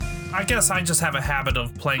I guess I just have a habit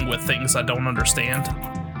of playing with things I don't understand.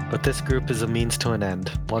 But this group is a means to an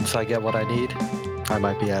end. Once I get what I need, I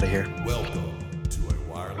might be out of here. Welcome to a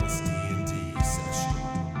wireless D&D session.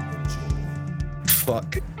 Enjoy.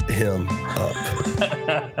 Fuck him up.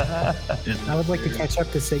 I would like to catch up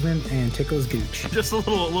to Sigmund and tickle his gooch. Just a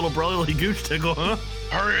little brotherly gooch tickle, huh?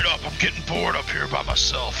 Hurry it up, I'm getting bored up here by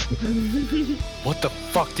myself. What the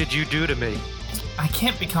fuck did you do to me? I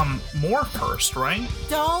can't become more cursed, right?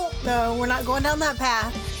 Don't. No, we're not going down that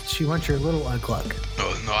path. She wants your little uglug.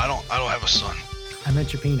 Oh, no, I don't have a son. I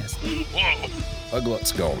meant your penis. Whoa.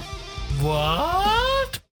 Uglut's gone.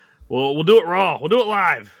 What? Well, we'll do it raw. We'll do it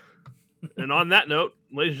live. And on that note,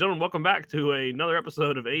 ladies and gentlemen, welcome back to another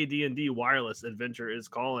episode of AD&D Wireless Adventure is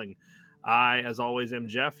Calling. I, as always, am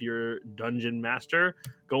Jeff, your dungeon master.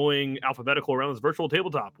 Going alphabetical around this virtual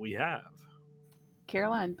tabletop, we have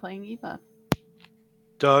Caroline playing Eva.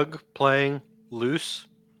 Doug playing loose.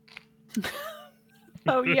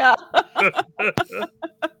 Oh, yeah.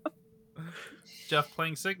 Jeff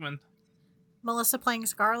playing Sigmund. Melissa playing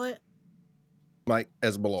Scarlet. Mike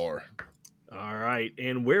Esbalor. All right,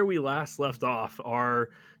 and where we last left off, our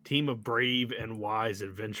team of brave and wise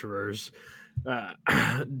adventurers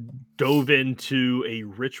dove into a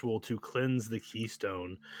ritual to cleanse the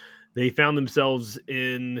keystone. They found themselves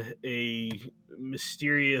in a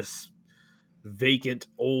mysterious, vacant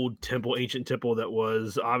old temple, ancient temple that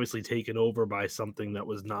was obviously taken over by something that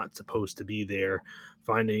was not supposed to be there,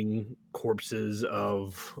 finding corpses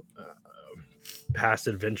of past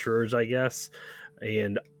adventurers, I guess,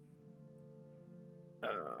 and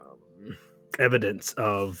evidence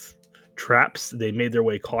of traps. They made their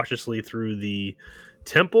way cautiously through the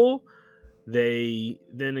temple. They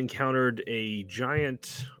then encountered a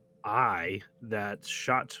giant eye that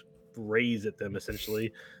shot rays at them,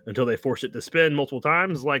 essentially, until they forced it to spin multiple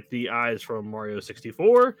times, like the eyes from Mario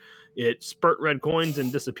 64. It spurt red coins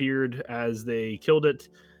and disappeared as they killed it.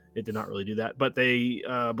 It did not really do that, but they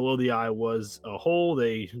below the eye was a hole.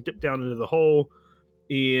 They dipped down into the hole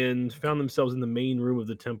and found themselves in the main room of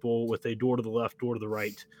the temple with a door to the left, door to the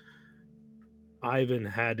right. Ivan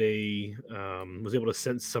had was able to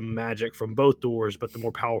sense some magic from both doors, but the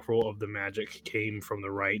more powerful of the magic came from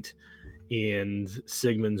the right, and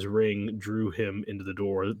Sigmund's ring drew him into the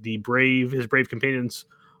door. His brave companions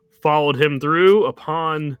followed him through.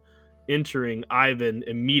 Upon entering, Ivan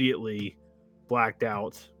immediately blacked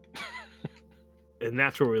out. And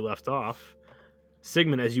that's where we left off.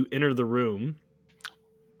 Sigmund, as you enter the room,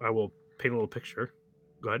 I will paint a little picture.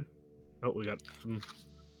 Go ahead. Oh, we got some...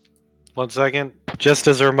 1 second. Just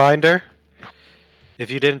as a reminder,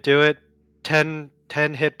 if you didn't do it, 10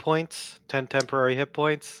 hit points, 10 temporary hit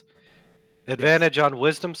points, advantage on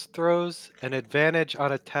wisdom throws, and advantage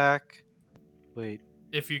on attack. Wait.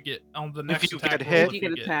 If you get on the next you attack, get hit, You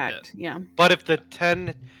get attacked, yeah. But if the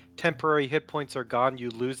 10 temporary hit points are gone, you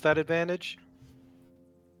lose that advantage?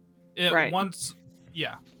 Right. Once,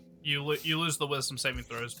 yeah. You lose the wisdom saving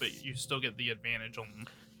throws, but you still get the advantage on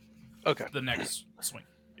the next swing.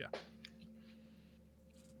 Yeah.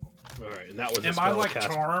 All right, and that was. Am I like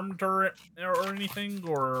charmed or anything,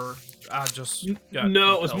 or I just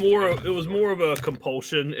no? It was more of a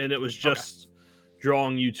compulsion, and it was just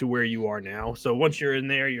drawing you to where you are now. So once you're in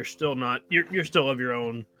there, you're still not. You're still of your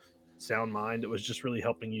own sound mind. It was just really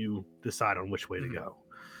helping you decide on which way to go.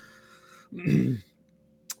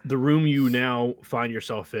 The room you now find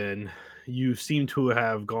yourself in, you seem to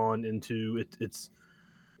have gone into it. It's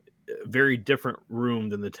a very different room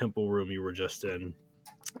than the temple room you were just in.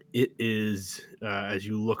 It is, as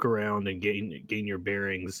you look around and gain your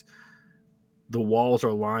bearings, the walls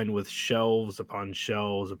are lined with shelves upon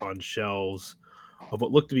shelves upon shelves of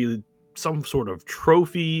what look to be some sort of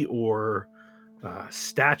trophy or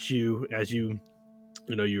statue. As you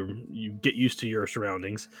get used to your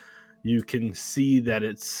surroundings, you can see that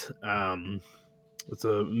it's a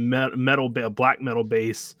black metal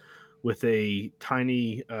base with a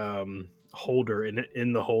tiny holder in it.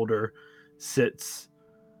 In the holder sits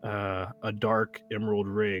a dark emerald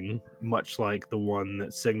ring, much like the one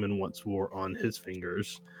that Sigmund once wore on his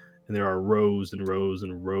fingers. And there are rows and rows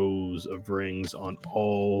and rows of rings on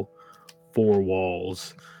all four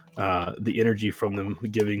walls. The energy from them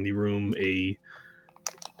giving the room a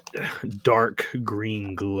dark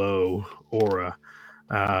green glow aura.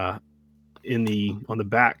 On the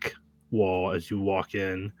back wall, as you walk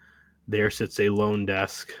in, there sits a lone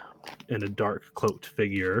desk and a dark cloaked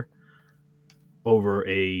figure over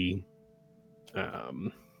a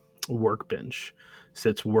workbench,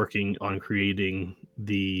 sits working on creating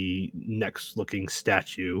the next looking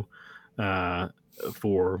statue,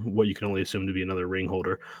 for what you can only assume to be another ring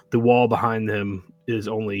holder. The wall behind them is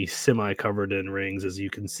only semi-covered in rings. As you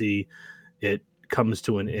can see, it comes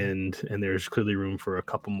to an end, and there's clearly room for a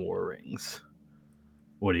couple more rings.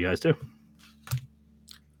 What do you guys do?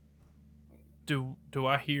 Do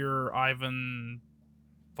I hear Ivan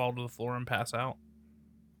fall to the floor and pass out?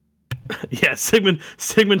 Yeah, Sigmund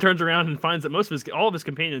turns around and finds that all of his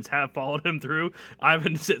companions have followed him through.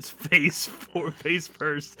 Ivan sits face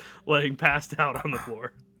first, laying passed out on the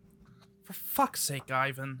floor. For fuck's sake,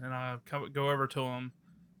 Ivan! And I go over to him.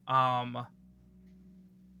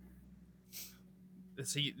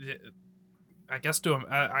 Is he? I guess do him.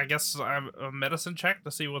 I guess a medicine check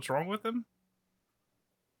to see what's wrong with him.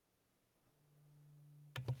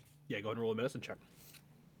 Yeah, go ahead and roll a medicine check.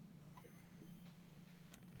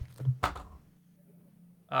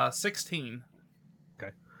 16.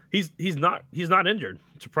 Okay. He's not injured.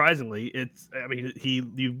 Surprisingly,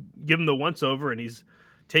 you give him the once over and he's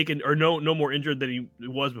taken or no more injured than he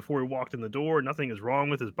was before he walked in the door. Nothing is wrong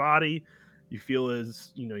with his body. You feel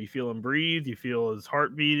him breathe. You feel his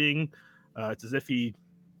heart beating. It's as if he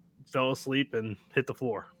fell asleep and hit the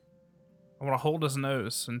floor. I want to hold his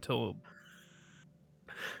nose until.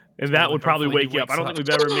 And that would probably wake you up. I don't think we've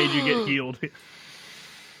ever made you get healed.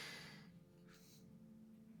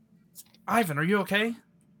 Ivan, are you okay?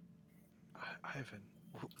 Ivan,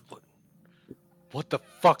 what the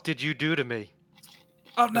fuck did you do to me?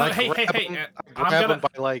 Oh no! Hey! I grab him by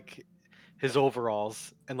like his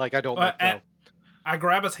overalls, and like I don't let go. I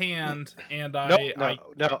grab his hand, and no.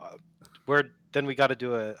 Then we got to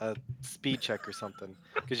do a speed check or something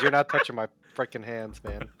because you're not touching my freaking hands,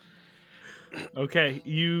 man. Okay,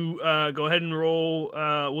 you go ahead and roll.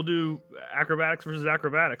 We'll do acrobatics versus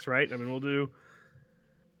acrobatics, right? I mean, we'll do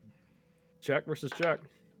check versus check.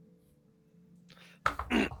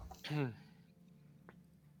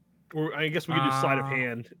 Or I guess we could do sleight of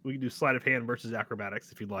hand. We can do sleight of hand versus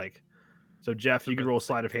acrobatics if you'd like. So Jeff, you can roll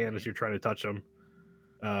sleight of hand as you're trying to touch him,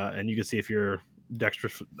 and you can see if you're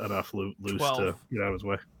dexterous enough loose 12. to get out of his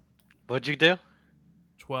way. What'd you do?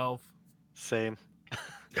 12. Same.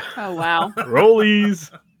 Oh wow. Rollies.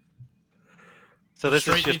 So this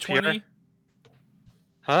is just just D20?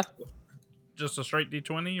 Huh? Just a straight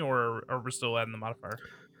D20, or are we still adding the modifier?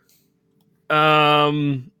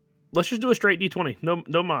 Let's just do a straight D20.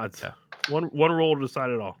 No mods. Yeah. One roll to decide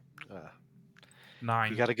it all.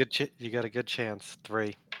 9. You got a good chance.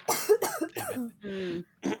 3.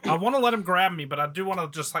 I want to let him grab me, but I do want to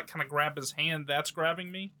just like kind of grab his hand that's grabbing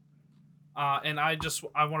me. And I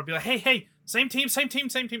want to be like, hey, same team,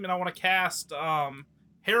 and I want to cast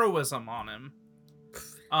heroism on him.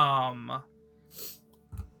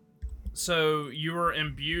 So you are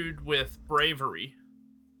imbued with bravery.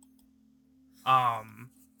 And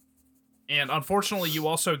unfortunately, you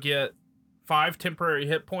also get 5 temporary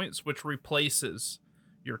hit points, which replaces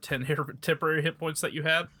your 10 temporary hit points that you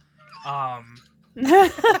had. After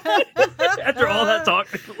all that talk,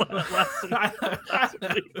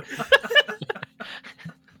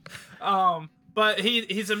 but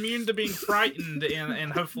he's immune to being frightened,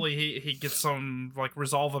 and hopefully he gets some like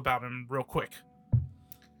resolve about him real quick.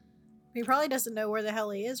 He probably doesn't know where the hell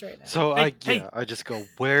he is right now. So I just go,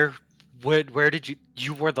 where did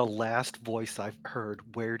you were the last voice I've heard.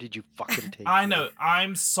 Where did you fucking take I me? know.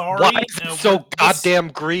 I'm sorry. Why is it so goddamn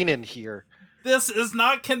green in here? This is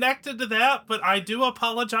not connected to that, but I do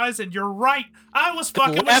apologize, and you're right. I was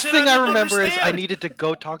fucking with last shit thing I didn't remember is I understand. needed to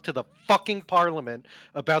go talk to the fucking parliament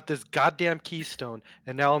about this goddamn keystone,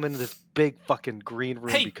 and now I'm in this big fucking green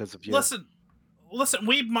room because of you. Listen,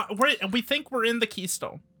 we think we're in the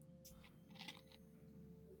keystone.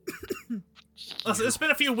 Listen, it's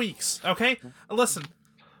been a few weeks, okay? Listen.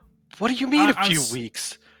 What do you mean a few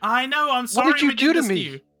weeks? I know, I'm sorry. What did you do to me?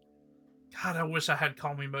 You. God, I wish I had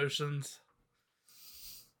calm emotions.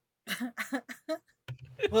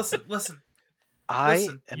 Listen.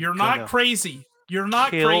 You're not crazy. You're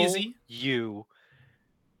not crazy. You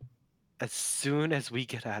as soon as we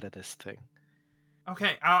get out of this thing.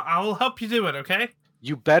 Okay, I will help you do it, okay?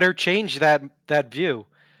 You better change that view,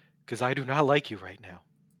 because I do not like you right now.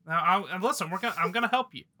 Now, listen, I'm gonna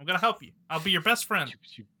help you. I'll be your best friend.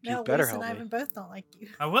 You better help Luis and me. Ivan both don't like you.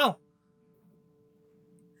 I will.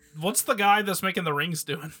 What's the guy that's making the rings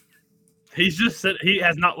doing? He's just said he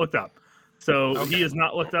has not looked up. So Okay. he has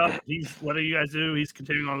not looked up. He's what do you guys do? He's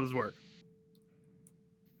continuing on his work.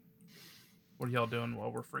 What are y'all doing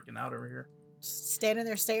while we're freaking out over here? Just standing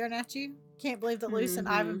there staring at you. Can't believe that Luis and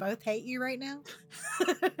Ivan both hate you right now.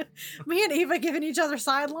 Me and Eva giving each other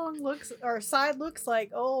side looks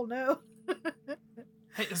like, oh no.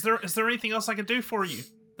 Hey, is there anything else I can do for you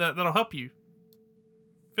that'll help you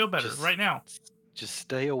feel better right now? just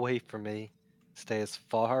stay away from me. Stay as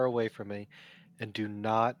far away from me, and do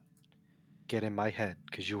not get in my head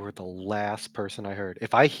because you were the last person I heard.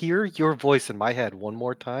 If I hear your voice in my head one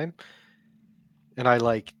more time, and I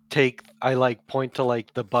point to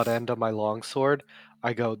like the butt end of my longsword,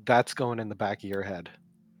 I go, that's going in the back of your head.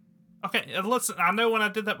 Okay, listen, I know when I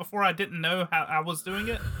did that before, I didn't know how I was doing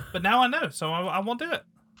it, but now I know, so I won't do it.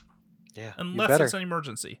 Yeah, Unless it's an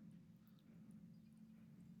emergency.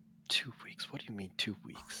 2 weeks? What do you mean 2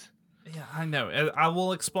 weeks? Yeah, I know. I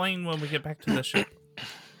will explain when we get back to the ship.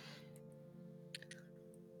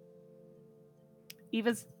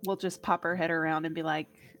 Eva's will just pop her head around and be like,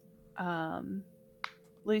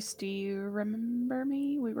 Luce, do you remember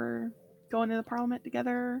me? We were going to the Parliament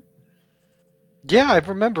together. Yeah, I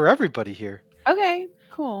remember everybody here. Okay,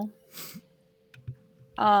 cool.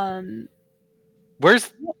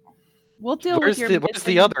 Where's we'll deal with your where's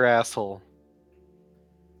the other asshole?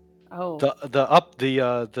 Oh,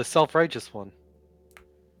 The self-righteous one.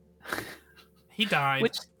 He died.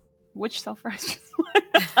 Which self-righteous one?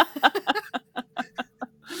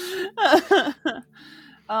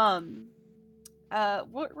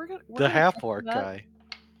 We're gonna the half-orc guy.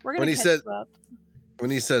 We're gonna when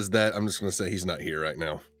he says that, I'm just gonna say he's not here right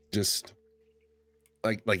now. Just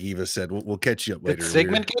like Eva said, we'll catch you up later. Did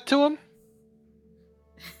Sigmund get to him?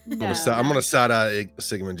 No. I'm gonna side eye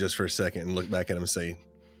Sigmund just for a second and look back at him and say,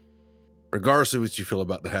 regardless of what you feel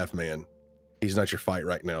about the half man, he's not your fight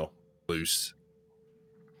right now, Luce.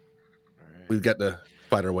 Right. We've got to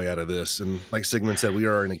fight our way out of this. And like Sigmund said, we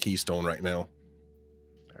are in a keystone right now.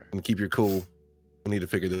 And keep your cool. We need to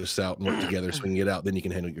figure this out and work together so we can get out. Then you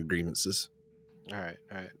can handle your grievances. All right.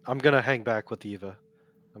 I'm gonna hang back with Eva.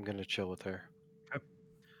 I'm gonna chill with her. Okay.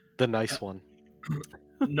 The nice one.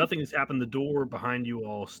 Nothing has happened. The door behind you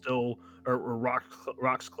all still, or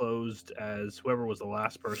rocks closed as whoever was the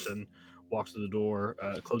last person walks to the door,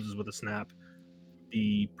 closes with a snap.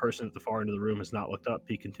 The person at the far end of the room has not looked up.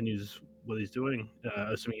 He continues what he's doing,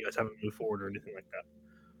 assuming you guys haven't moved forward or anything like that.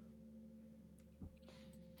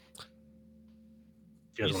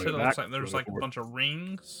 You said it looks like there's like a bunch of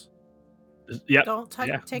rings. Yeah. Don't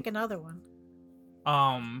take another one.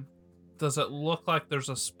 Does it look like there's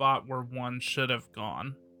a spot where one should have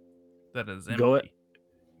gone that is empty?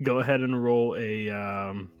 Go ahead and roll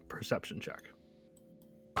a perception check.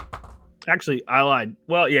 Actually, I lied.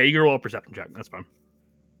 Well, yeah, you can roll a perception check. That's fine.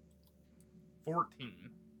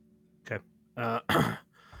 14. Okay.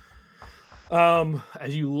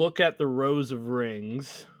 As you look at the rows of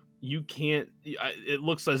rings, you can't. It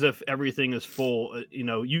looks as if everything is full.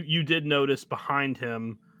 You did notice behind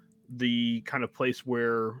him the kind of place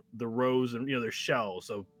where the rows and there's shells,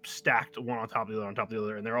 so stacked one on top of the other on top of the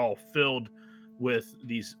other, and they're all filled with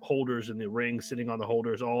these holders and the rings sitting on the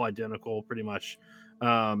holders, all identical pretty much.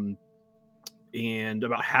 And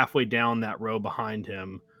about halfway down that row behind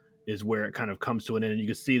him is where it kind of comes to an end. And you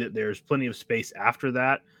can see that there's plenty of space after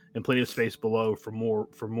that and plenty of space below for more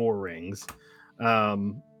rings.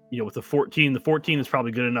 With the 14 is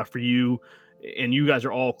probably good enough for you. And you guys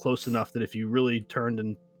are all close enough that if you really turned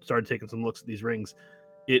and started taking some looks at these rings,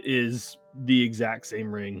 it is the exact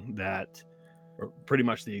same ring or pretty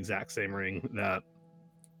much the exact same ring that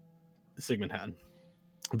Sigmund had.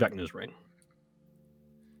 Vecna's ring.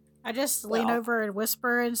 I just lean over and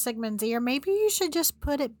whisper in Sigmund's ear, maybe you should just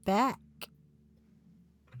put it back.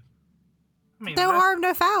 I mean, no harm,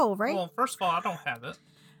 no foul, right? Well, first of all, I don't have it.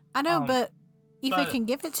 I know, but Eva can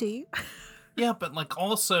give it to you. Yeah, but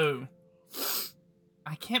also,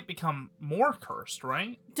 I can't become more cursed,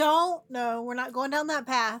 right? No, we're not going down that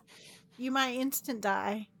path. You might instant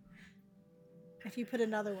die if you put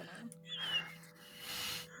another one on.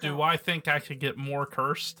 Do I think I could get more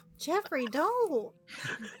cursed? Jeffrey, don't.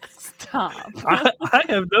 Stop. I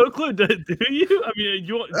have no clue. Do you? I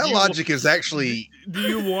mean, logic is actually. Do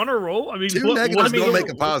you want to roll? I mean, two negatives don't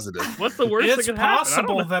make a positive. What's the worst that can happen? It's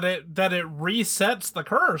possible that it resets the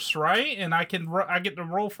curse, right? And I get to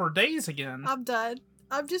roll for days again. I'm done.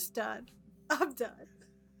 I'm just done. I'm done.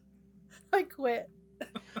 I quit.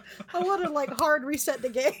 I want to hard reset the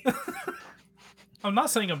game. I'm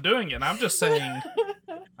not saying I'm doing it. I'm just saying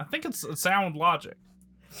I think it's sound logic.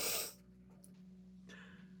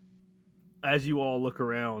 As you all look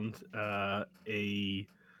around, a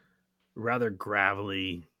rather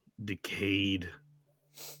gravelly, decayed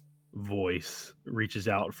voice reaches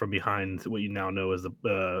out from behind what you now know as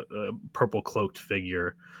the purple cloaked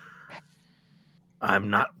figure. I'm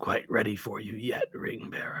not quite ready for you yet, Ring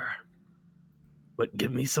Bearer. But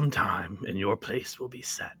give me some time and your place will be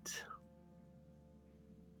set.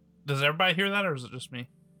 Does everybody hear that or is it just me?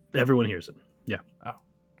 Everyone hears it. Yeah. Oh.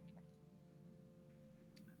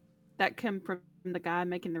 That can The guy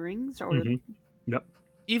making the rings, or Mhm. Yep.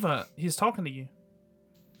 Eva, he's talking to you.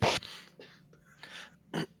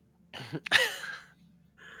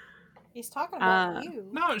 He's talking about Uh, you.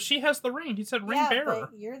 No, she has the ring. He said ring Yeah, bearer.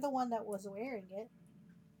 but you're the one that was wearing it.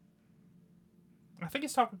 I think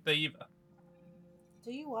he's talking to Eva.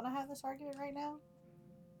 Do you want to have this argument right now?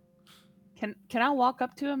 can I walk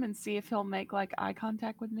up to him and see if he'll make like eye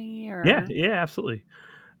contact with me, or Yeah, absolutely.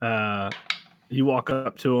 You walk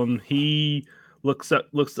up to him. He looks up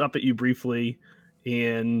at you briefly,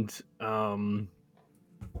 and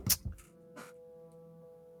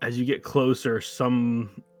as you get closer,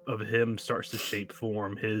 some of him starts to shape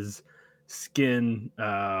form. His skin,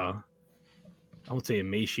 I won't say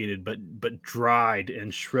emaciated, but dried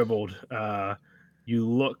and shriveled. You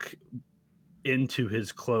look into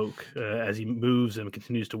his cloak as he moves and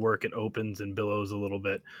continues to work. It opens and billows a little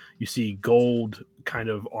bit. You see gold kind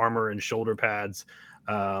of armor and shoulder pads,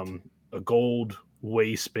 a gold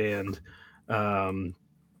waistband. And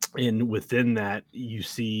within that, you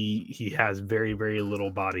see he has very, very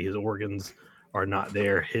little body. His organs are not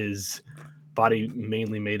there. His body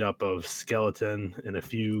mainly made up of skeleton and a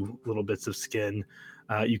few little bits of skin.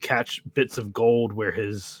 You catch bits of gold where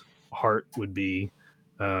his heart would be.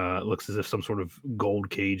 It looks as if some sort of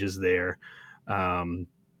gold cage is there.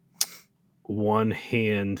 One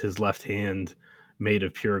hand, his left hand, made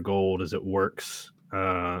of pure gold as it works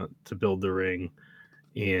to build the ring,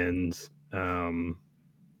 and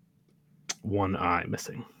one eye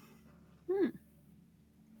missing.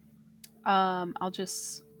 I'll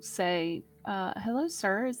just say, "Hello,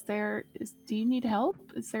 sir. Do you need help?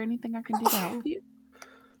 Is there anything I can do to help you?"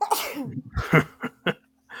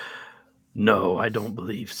 No, I don't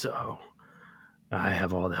believe so. I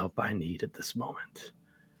have all the help I need at this moment.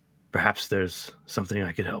 Perhaps there's something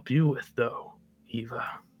I could help you with, though, Eva.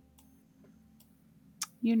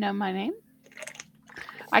 You know my name.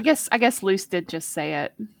 I guess Luce did just say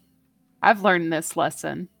it. I've learned this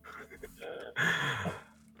lesson.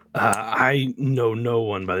 I know no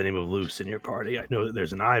one by the name of Luce in your party. I know that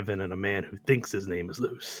there's an Ivan and a man who thinks his name is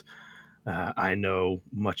Luce. I know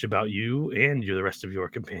much about you and the rest of your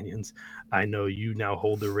companions. I know you now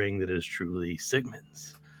hold the ring that is truly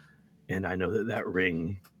Sigmund's. And I know that that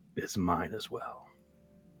ring is mine as well.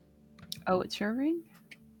 Oh, it's your ring?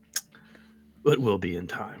 It will be in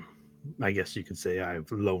time. I guess you could say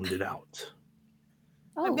I've loaned it out.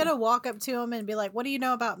 I'm Oh, gonna walk up to him and be like, "What do you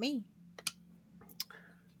know about me?"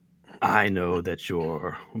 I know that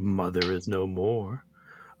your mother is no more.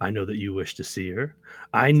 I know that you wish to see her.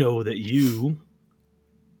 I know that you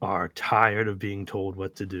are tired of being told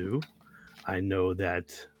what to do. I know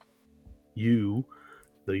that you,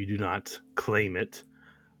 though you do not claim it,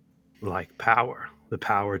 like power, the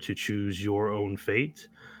power to choose your own fate,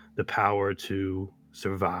 the power to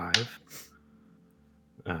survive.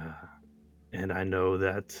 Uh, and I know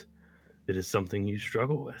that it is something you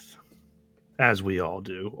struggle with, as we all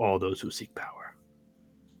do, all those who seek power.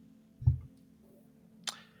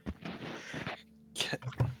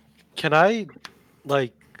 Can I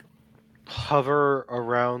like hover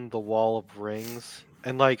around the wall of rings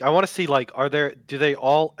and like I want to see like do they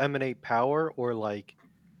all emanate power or like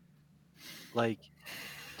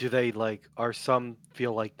do they like are some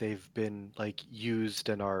feel like they've been like used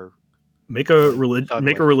and are Make a like done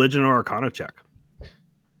make a with? religion or arcana check.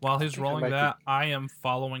 While I he's think I rolling might be- that, I am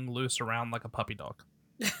following Luce around like a puppy dog.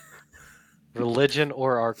 Religion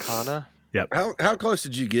or arcana? Yep. How close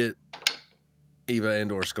did you get Eva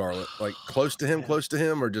and or Scarlet? Like close to him,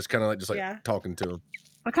 or just kind of like Yeah. talking to him?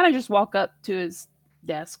 I kind of just walk up to his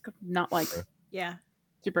desk, not like Yeah.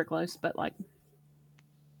 super close, but like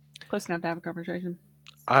close enough to have a conversation.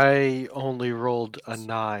 I only rolled a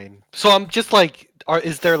 9. So I'm just like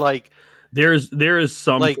is there like There is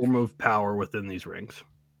some Like- form of power within these rings.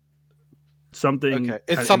 Something okay,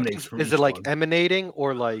 it's kind of something emanates from is each it like one. emanating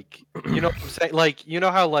or like you know what I'm saying? Like you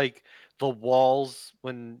know how like the walls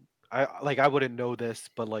when I wouldn't know this,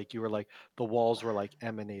 but like you were like the walls were like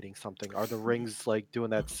emanating something. Are the rings like doing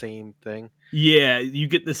that same thing? Yeah, you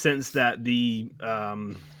get the sense that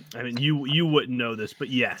I mean you wouldn't know this, but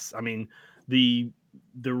yes, I mean the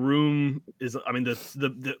room is I mean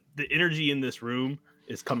the energy in this room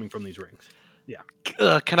is coming from these rings.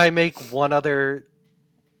 Can I make one other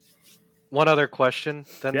question?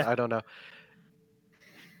 Then Yeah. I don't know.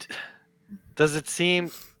 Does it seem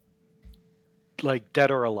like dead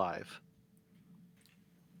or alive?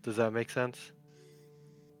 Does that make sense?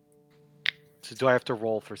 So do I have to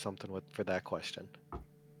roll for something for that question?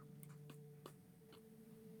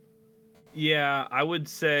 Yeah, I would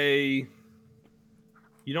say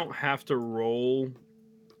you don't have to roll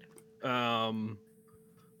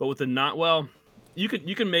but with the not well, You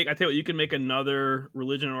can make. I tell you what, you can make another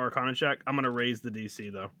religion or arcana check. I'm gonna raise the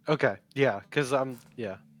DC though. Okay, yeah, because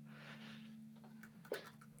yeah.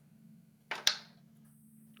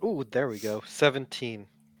 Ooh, there we go. 17.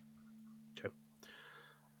 Okay.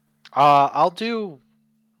 I'll do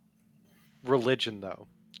religion though,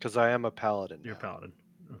 because I am a paladin. You're a now. paladin.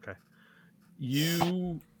 Okay.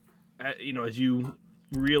 You, as you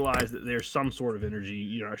realize that there's some sort of energy,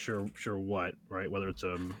 you're not sure what, right? Whether it's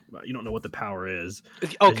you don't know what the power is.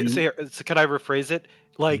 Okay, you- so can I rephrase it?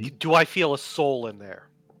 Like, do I feel a soul in there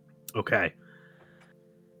Okay.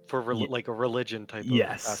 for like a religion type of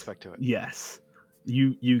Yes. aspect to it? Yes.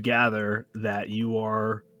 You gather that you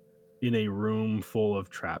are in a room full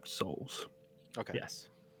of trapped souls. Okay. Yes.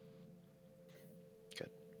 Good.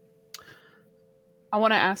 I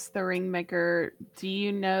want to ask the Ringmaker, do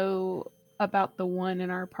you know about the one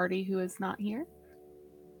in our party who is not here?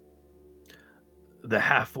 The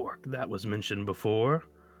half orc that was mentioned before,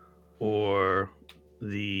 or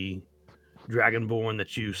the dragonborn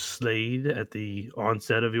that you slayed at the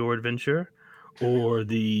onset of your adventure, or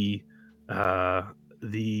the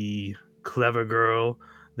clever girl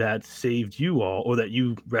that saved you all, or that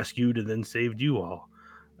you rescued and then saved you all.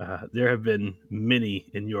 There have been many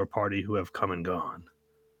in your party who have come and gone.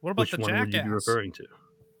 What about Which the one would you be jackass? referring to?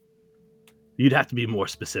 You'd have to be more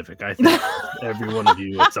specific. I think every one of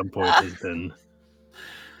you at some point has been.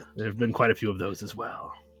 There have been quite a few of those as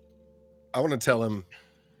well. I want to tell him.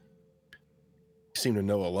 You seem to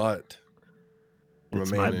know a lot from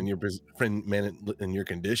It's a man my- in your man in your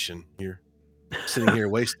condition. You're sitting here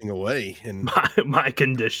wasting away, and my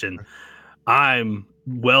condition. I'm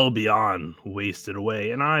well beyond wasted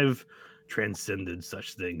away, and I've transcended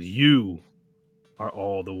such things. You are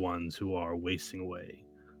all the ones who are wasting away,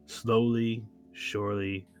 slowly,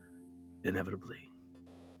 surely, inevitably.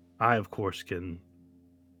 I, of course, can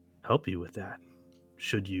help you with that,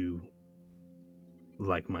 should you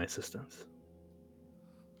like my assistance.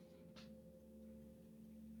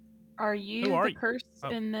 Are you Who are the you? curse Oh.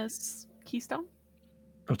 in this keystone?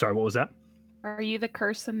 I'm sorry, what was that? Are you the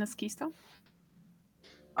curse in this keystone?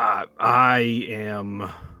 I am.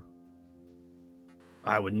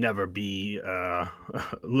 I would never be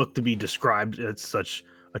look to be described as such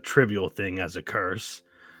a trivial thing as a curse.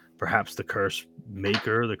 Perhaps the curse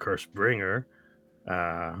maker, the curse bringer.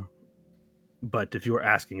 But if you were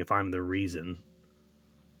asking if I'm the reason,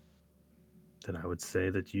 then I would say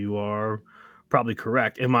that you are probably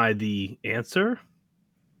correct. Am I the answer?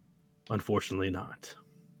 Unfortunately, not.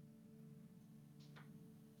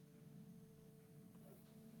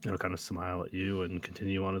 He'll kind of smile at you and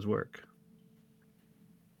continue on his work.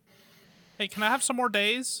 Hey, can I have some more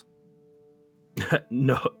days?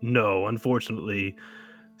 No, unfortunately,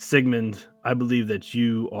 Sigmund, I believe that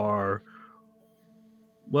you are,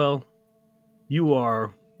 well, you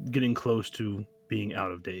are getting close to being out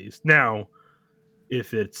of days. Now,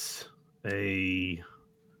 if it's a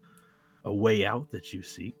way out that you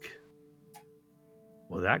seek,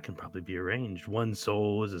 well, that can probably be arranged. One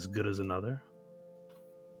soul is as good as another,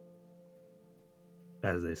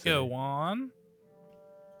 as they say. Go on.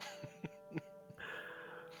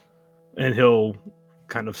 And he'll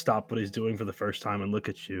kind of stop what he's doing for the first time and look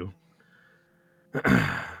at you.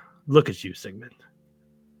 Look at you, Sigmund.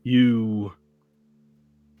 You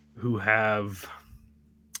who have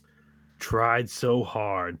tried so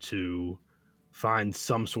hard to find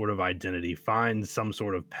some sort of identity, find some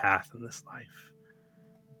sort of path in this life.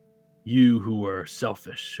 You who were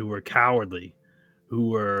selfish, who were cowardly, who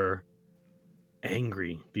were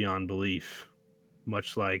angry beyond belief,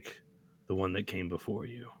 much like the one that came before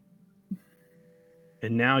you.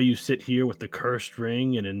 And now you sit here with the cursed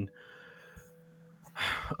ring and in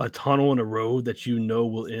a tunnel and a road that you know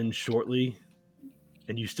will end shortly,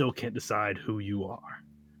 and you still can't decide who you are.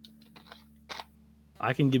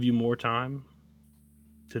 I can give you more time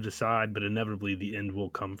to decide, but inevitably the end will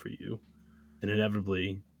come for you. And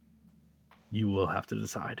inevitably, you will have to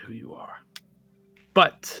decide who you are.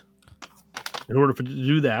 But in order to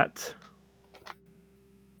do that,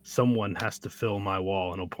 someone has to fill my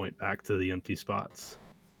wall, and I'll point back to the empty spots.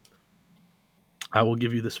 I will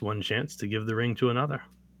give you this one chance to give the ring to another.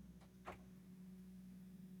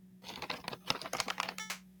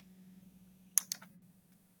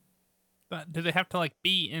 Do they have to like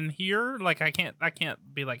be in here? Like I can't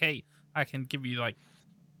be like, hey, I can give you a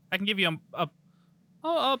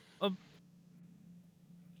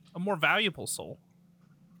more valuable soul.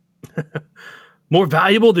 More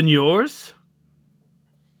valuable than yours?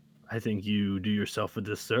 I think you do yourself a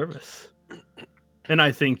disservice. And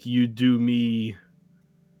I think you do me,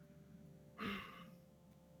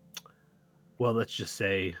 well, let's just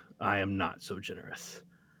say, I am not so generous.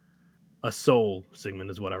 A soul,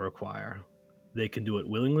 Sigmund, is what I require. They can do it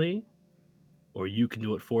willingly, or you can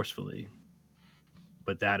do it forcefully.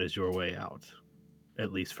 But that is your way out,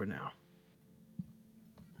 at least for now.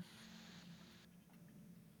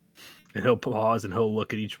 And he'll pause and he'll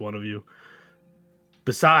look at each one of you.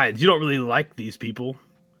 Besides, you don't really like these people.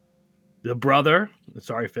 The brother,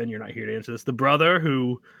 sorry, Finn, you're not here to answer this. The brother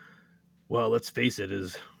who, well, let's face it,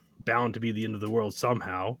 is bound to be the end of the world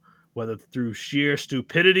somehow, whether through sheer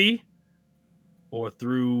stupidity or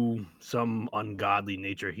through some ungodly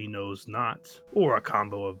nature he knows not, or a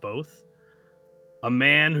combo of both. A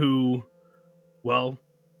man who, well,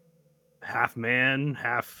 half man,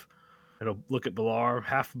 half, look at Bilar,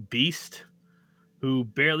 half beast, who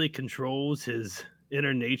barely controls his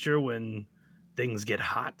inner nature when things get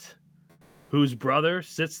hot, whose brother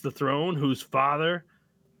sits the throne, whose father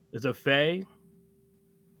is a fae,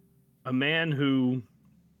 a man who,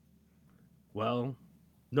 well,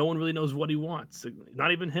 no one really knows what he wants,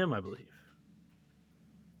 not even him, I believe.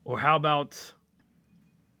 Or how about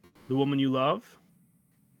the woman you love,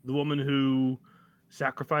 the woman who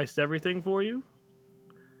sacrificed everything for you,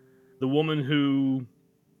 the woman who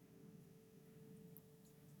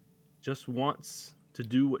just wants to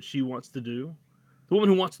do what she wants to do, the woman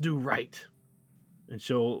who wants to do right. And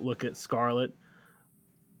she'll look at Scarlet,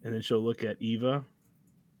 and then she'll look at Eva,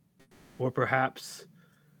 or perhaps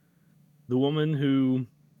the woman who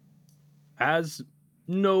has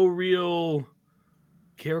no real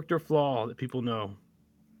character flaw that people know,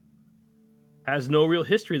 has no real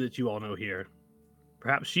history that you all know here.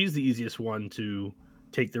 Perhaps she's the easiest one to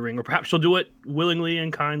take the ring, or perhaps she'll do it willingly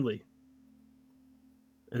and kindly.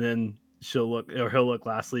 And then he'll look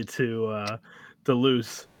lastly to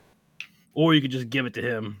Luce. Or you could just give it to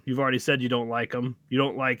him. You've already said you don't like him. You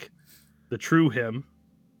don't like the true him.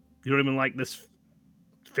 You don't even like this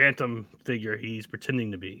phantom figure he's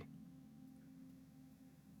pretending to be.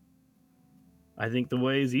 I think the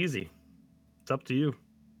way is easy. It's up to you.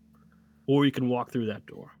 Or you can walk through that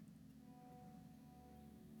door.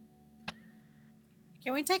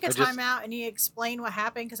 Can we take a time out and you explain what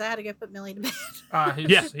happened? Because I had to go put Millie to bed.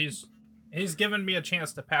 He's given me a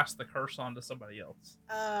chance to pass the curse on to somebody else.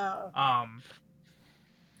 Oh. I'm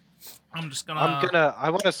just gonna. I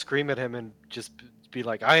want to scream at him and just be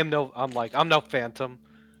like, I'm no phantom,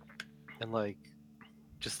 and like,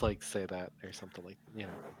 just like say that or something like, you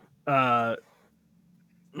know.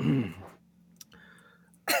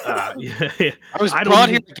 Yeah. I was brought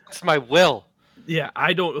here against my will. Yeah,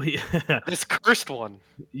 I don't. This cursed one.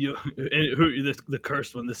 The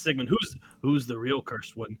cursed one, the Sigmund. Who's the real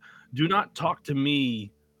cursed one? Do not talk to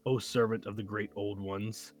me, O servant of the great old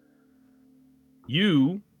ones.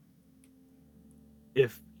 You,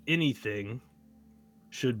 if anything,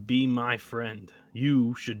 should be my friend.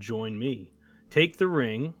 You should join me. Take the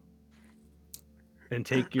ring and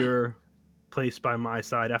take your place by my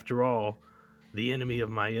side. After all, the enemy of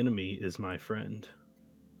my enemy is my friend.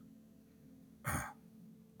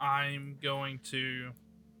 I'm going to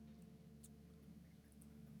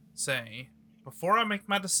say, before I make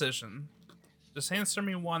my decision, just answer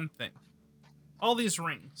me one thing. All these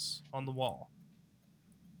rings on the wall,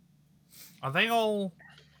 are they all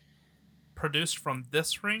produced from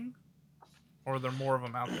this ring? Or are there more of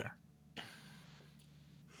them out there?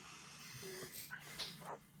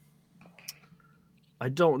 I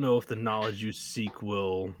don't know if the knowledge you seek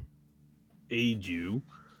will aid you.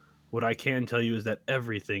 What I can tell you is that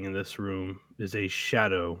everything in this room is a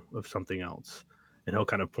shadow of something else. And he'll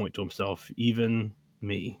kind of point to himself, even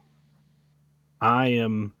me. I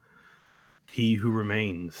am he who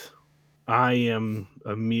remains. I am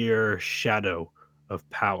a mere shadow of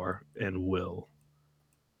power and will,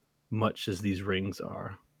 much as these rings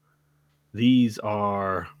are. These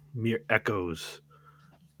are mere echoes,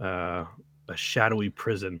 a shadowy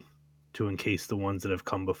prison to encase the ones that have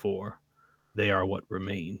come before. They are what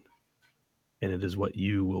remain. And it is what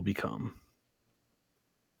you will become.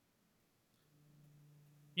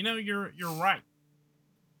 You know, you're right.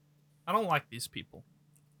 I don't like these people.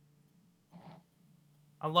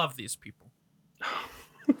 I love these people.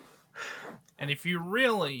 And if you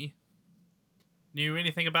really knew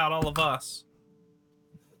anything about all of us,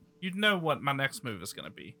 you'd know what my next move is going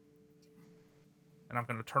to be. And I'm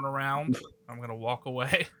going to turn around. I'm going to walk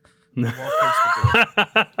away. And walk towards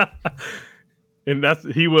the door. And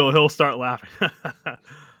he'll start laughing.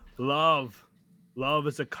 Love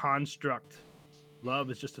is a construct. Love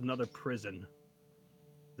is just another prison.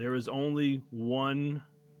 There is only one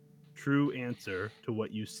true answer to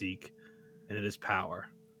what you seek, and it is power.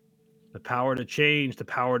 The power to change, the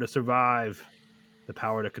power to survive, the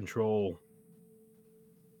power to control.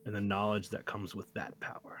 and the knowledge that comes with that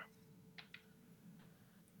power.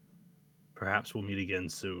 Perhaps we'll meet again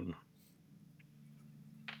soon.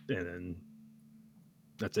 And then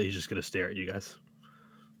that's it. He's just gonna stare at you guys.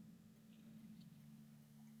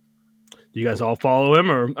 Do you guys all follow him,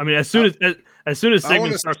 or I mean, as soon as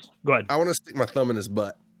Sigmund starts, go ahead. I want to stick my thumb in his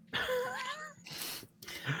butt.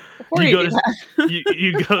 Before you do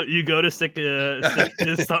that, you go to stick your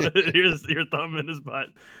thumb in his butt,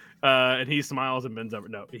 and he smiles and bends over.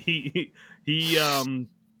 No, he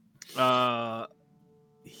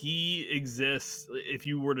exists. If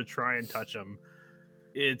you were to try and touch him,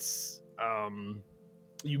 it's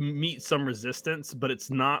you meet some resistance, but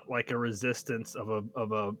it's not like a resistance of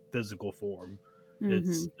a physical form.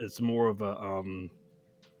 It's more of a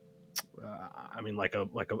I mean, like a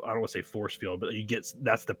I don't want to say force field, but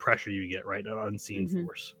that's the pressure you get, right? An unseen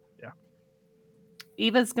force. Yeah.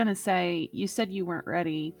 Eva's gonna say, "You said you weren't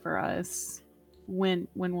ready for us. When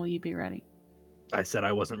will you be ready?" I said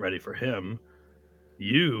I wasn't ready for him.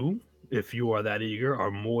 You, if you are that eager,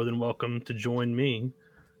 are more than welcome to join me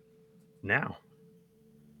now.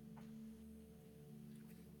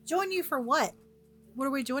 Join you for what? What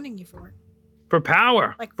are we joining you for? For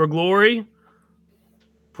power, Like- for glory,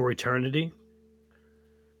 for eternity.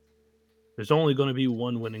 There's only going to be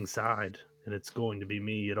one winning side, and it's going to be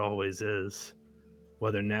me. It always is.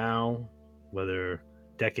 Whether now, whether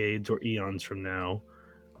decades or eons from now.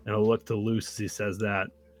 And I'll look to Luce as he says that.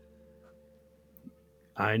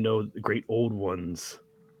 I know the great old ones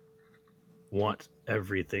want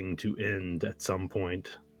everything to end at some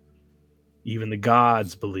point. Even the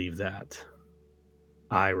gods believe that.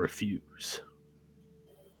 I refuse.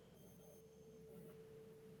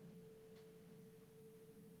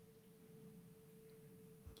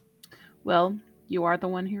 Well, you are the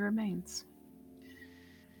one who remains.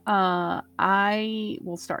 I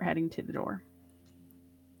will start heading to the door.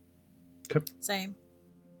 Same.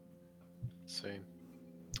 Same.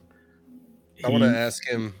 I want to ask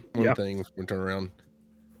him one thing when we turn around.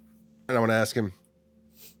 And I want to ask him,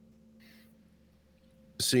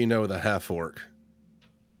 so you know the half orc,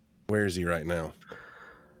 where is he right now?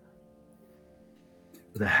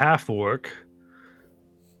 The half orc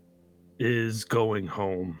is going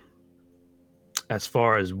home. As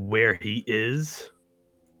far as where he is,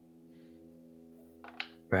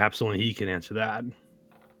 perhaps only he can answer that.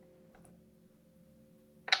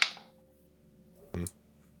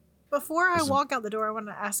 Before I walk out the door, I want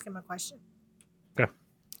to ask him a question. Okay.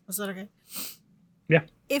 Is that okay? Yeah.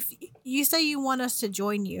 If you say you want us to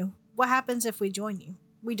join you, what happens if we join you?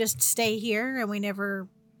 We just stay here and we never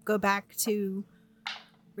go back to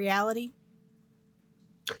reality?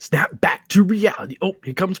 Snap back to reality. Oh,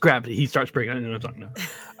 here comes gravity. He starts breaking. I don't know what I'm talking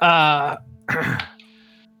about.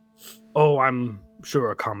 Oh, I'm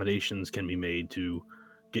sure accommodations can be made to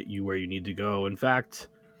get you where you need to go. In fact,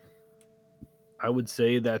 I would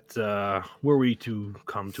say that were we to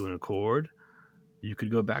come to an accord, you could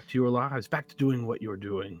go back to your lives, back to doing what you're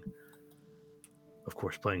doing. Of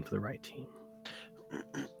course, playing for the right team.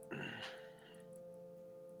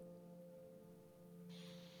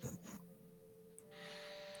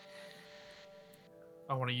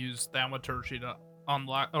 I want to use thaumaturgy to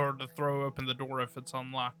unlock or to throw open the door if it's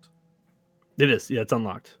unlocked. It is. Yeah, it's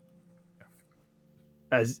unlocked.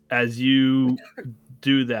 As you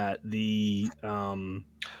do that, the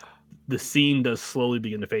scene does slowly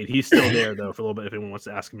begin to fade. He's still there though for a little bit. If anyone wants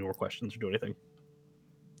to ask him more questions or do anything,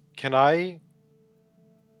 Can I?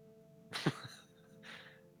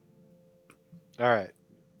 All right,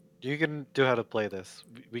 you can do how to play this.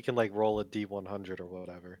 We can like roll a D100 or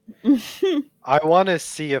whatever. I want to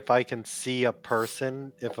see if I can see a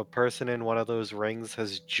person. If a person in one of those rings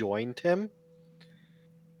has joined him,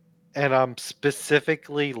 and I'm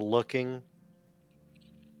specifically looking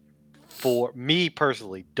for me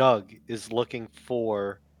personally. Doug is looking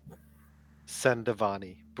for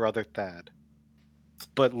Sendavani, brother Thad.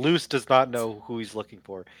 But Luce does not know who he's looking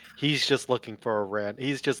for. He's just looking for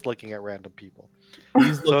he's just looking at random people.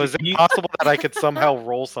 So is it possible that I could somehow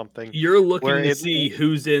roll something? You're looking to see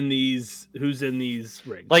who's in these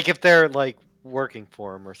rings. Like if they're like working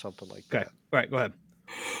for him or something like that. Okay. All right, go ahead.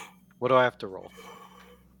 What do I have to roll?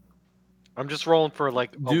 I'm just rolling for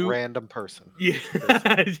like a random person. Yeah.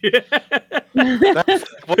 That's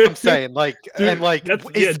what I'm saying. Like, Dude, and like,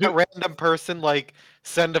 is that random person like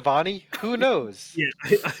Sendavani? Who knows? Yeah,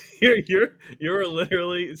 you're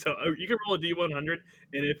literally so you can roll a D100,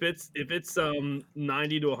 and if it's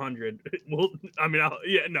 90 to 100, well, I mean,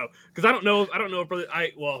 because I don't know if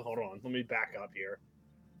well, hold on, let me back up here.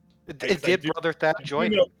 Did brother Thad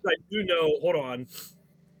join? I do know. Hold on.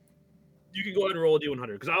 You can go ahead and roll a D100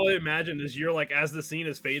 because I would imagine as you're like as the scene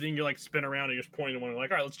is fading, you're like spin around and you're just pointing to one.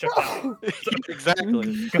 Like, all right, let's check it out.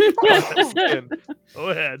 Exactly. Go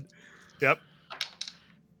ahead. Yep.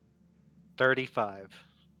 35.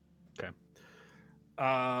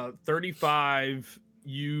 35.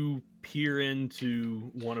 You peer into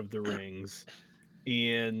one of the rings,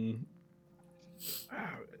 and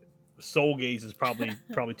soul gaze is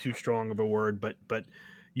probably too strong of a word, but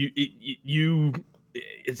it's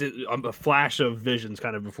a flash of visions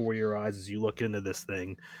kind of before your eyes as you look into this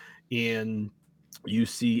thing, and you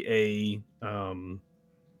see a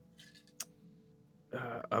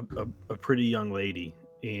pretty young lady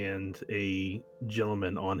and a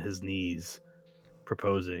gentleman on his knees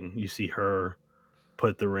proposing. You see her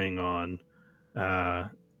put the ring on.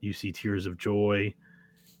 You see tears of joy,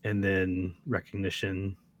 and then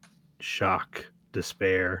recognition, shock,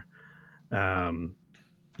 despair.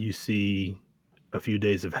 You see a few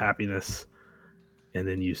days of happiness, and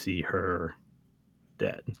then you see her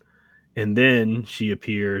dead. And then she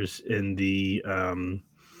appears in the.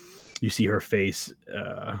 You see her face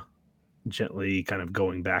gently kind of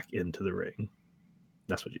going back into the ring.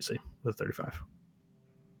 That's what you see. That's 35.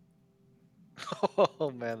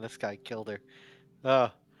 Oh man, this guy killed her.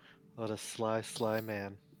 Oh, what a sly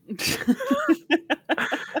man.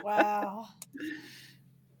 Wow.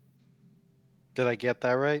 Did I get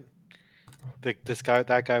that right?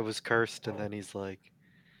 That guy was cursed, and then he's like,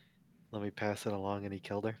 "Let me pass it along," and he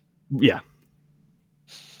killed her. Yeah.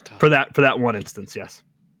 For that one instance, yes.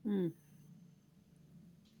 Mm.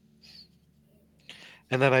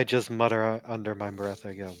 And then I just mutter under my breath.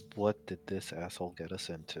 I go, "What did this asshole get us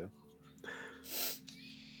into?"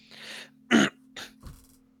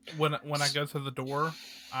 When I go to the door,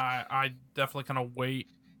 I definitely kind of wait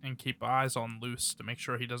and keep eyes on Loose to make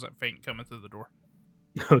sure he doesn't faint coming through the door.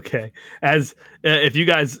 Okay. As if you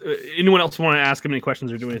guys, anyone else want to ask him any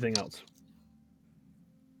questions or do anything else?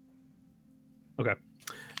 Okay.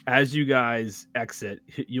 As you guys exit,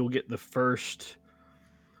 you'll get the first,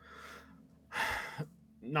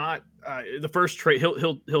 not the first trait.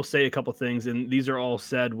 He'll say a couple things, and these are all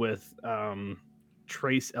said with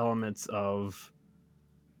trace elements of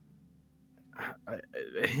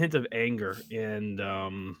a hint of anger and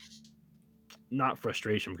not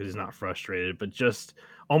frustration because he's not frustrated, but just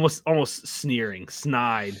almost sneering,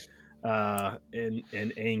 snide,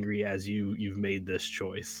 and angry as you've made this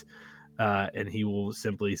choice. And he will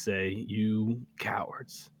simply say, "You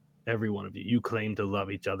cowards, every one of you, you claim to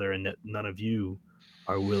love each other, and that none of you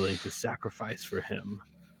are willing to sacrifice for him.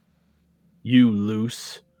 You,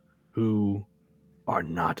 Loose, who are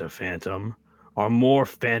not a phantom, are more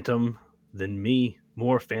phantom than me,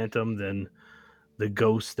 more phantom than the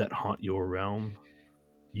ghosts that haunt your realm.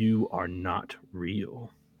 You are not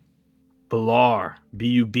real. Balar, be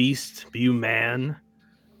you beast, be you man?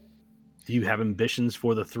 Do you have ambitions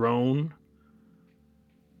for the throne?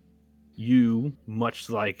 You, much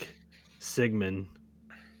like Sigmund,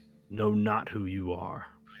 know not who you are.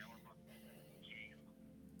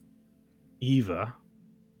 Eva,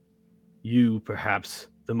 you perhaps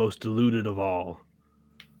the most deluded of all,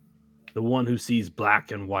 the one who sees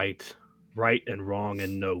black and white, right and wrong,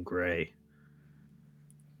 and no gray.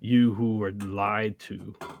 You who were lied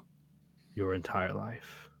to your entire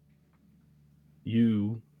life.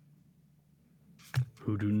 You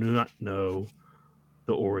who do not know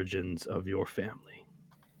the origins of your family.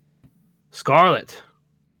 Scarlet,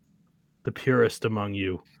 the purest among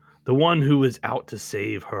you, the one who is out to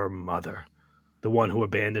save her mother, the one who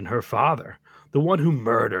abandoned her father, the one who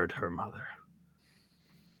murdered her mother.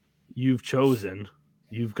 You've chosen,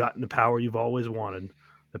 you've gotten the power you've always wanted,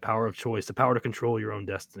 the power of choice, the power to control your own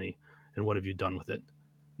destiny. And what have you done with it?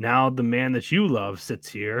 Now the man that you love sits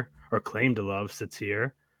here, or claim to love sits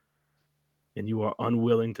here, and you are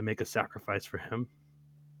unwilling to make a sacrifice for him.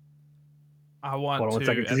 I want Hold on 1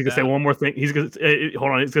 second. to. He's gonna say one more thing. He's gonna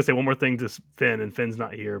hold on. He's gonna say one more thing to Finn, and Finn's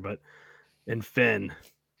not here. But in Finn,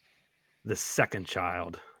 the second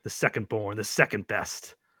child, the second born, the second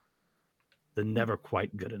best, the never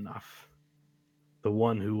quite good enough, the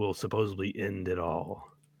one who will supposedly end it all.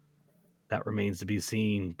 That remains to be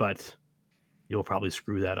seen, but you'll probably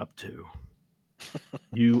screw that up too.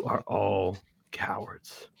 You are all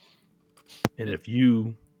cowards, and if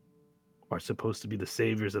you are supposed to be the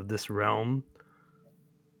saviors of this realm,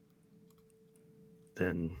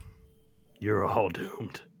 then you're all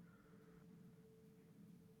doomed.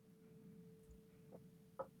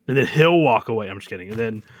 And then he'll walk away. I'm just kidding. And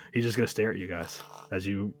then he's just going to stare at you guys as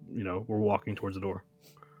we're walking towards the door.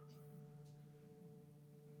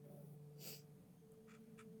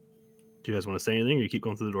 Do you guys want to say anything, or you keep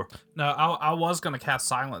going through the door? No, I was gonna cast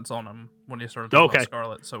silence on him when he started talking Okay. about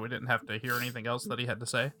Scarlet, so we didn't have to hear anything else that he had to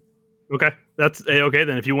say. Okay, that's okay.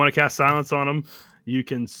 Then, if you want to cast silence on him, you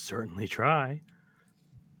can certainly try.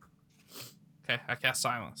 Okay, I cast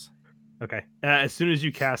silence. Okay. As soon as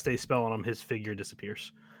you cast a spell on him, his figure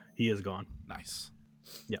disappears. He is gone. Nice.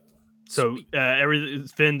 Yep. So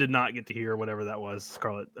Sweet. Finn did not get to hear whatever that was.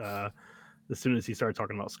 Scarlet. As soon as he started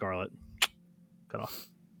talking about Scarlet, cut off.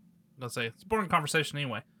 Let's say it's a boring conversation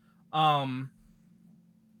anyway.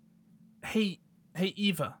 Hey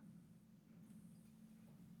Eva.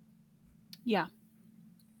 Yeah,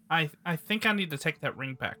 I think I need to take that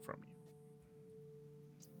ring back from you.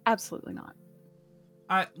 absolutely not.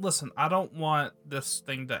 Listen, I don't want this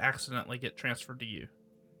thing to accidentally get transferred to you.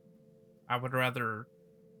 I would rather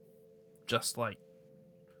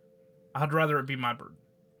I'd rather it be my burden.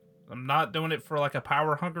 I'm not doing it for like a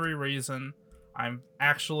power hungry reason. I'm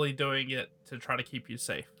actually doing it to try to keep you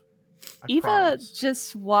safe. I Eva promise.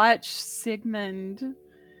 just watched Sigmund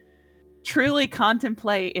truly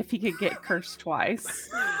contemplate if he could get cursed twice.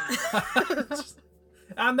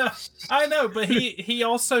 I know, but he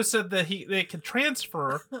also said that they could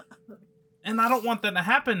transfer, and I don't want that to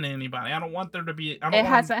happen to anybody. I don't want there to be. I don't It want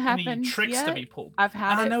hasn't any happened tricks yet. to be pulled. I've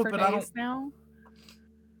had I it know, for but I days don't. now.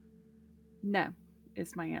 No,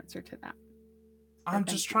 is my answer to that. I'm thank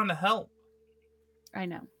just you. trying to help. I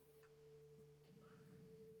know.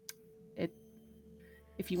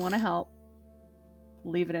 If you want to help,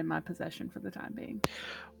 leave it in my possession for the time being.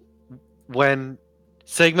 When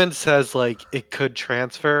Sigmund says like it could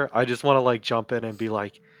transfer, I just want to like jump in and be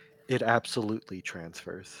like, it absolutely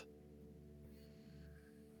transfers.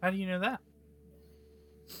 How do you know that?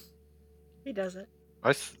 He does it.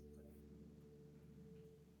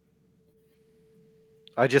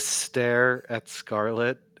 I just stare at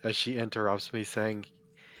Scarlet as she interrupts me saying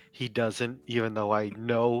he doesn't, even though I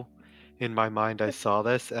know in my mind I saw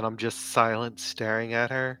this, and I'm just silent staring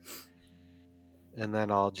at her. And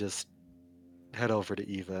then I'll just head over to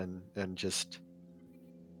Eva and just,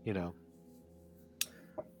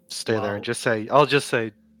 stay there and Wow. just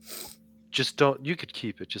say, just don't, you could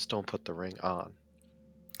keep it, just don't put the ring on.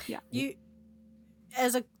 Yeah. You,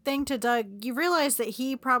 as a thing to Doug, you realize that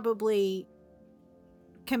he probably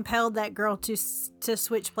compelled that girl to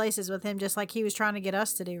switch places with him, just like he was trying to get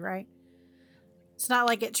us to do, right? It's not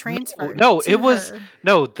like it transferred. No, to it was her.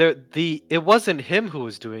 no it wasn't him who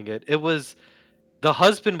was doing it. It was the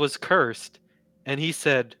husband was cursed, and he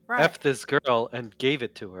said Right. "F this girl" and gave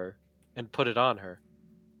it to her and put it on her.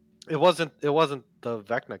 It wasn't the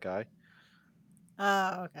Vecna guy.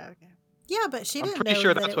 Oh, okay. Yeah, but she I'm didn't pretty know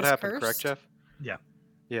sure that that's it what was happened, correct, cursed. Jeff? Yeah.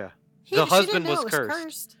 Yeah. She The didn't husband know was it was cursed.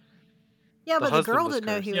 cursed. Yeah, The but the husband girl was didn't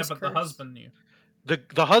know he cursed. was Yeah, but cursed. the husband knew.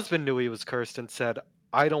 The husband knew he was cursed and said,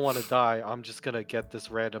 "I don't want to die. I'm just gonna get this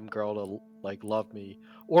random girl to like love me."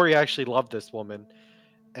 Or he actually loved this woman,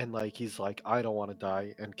 and like he's like, "I don't want to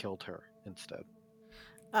die," and killed her instead.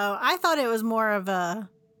 Oh, I thought it was more of a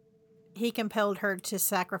he compelled her to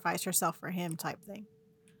sacrifice herself for him type thing.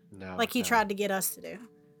 No, Like he no. tried to get us to do.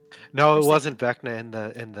 No, Or it wasn't Sigmund.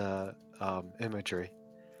 Vecna in the imagery.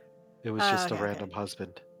 It was Oh, just a okay. random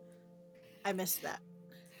husband. I missed that.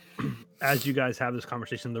 As you guys have this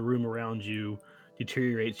conversation, the room around you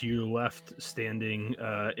deteriorates. You're left standing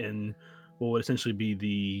in what would essentially be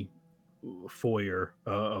the foyer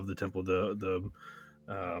of the temple, the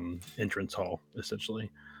entrance hall,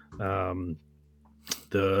 essentially.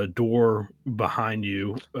 The door behind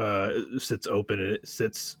you sits open, and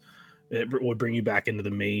it would bring you back into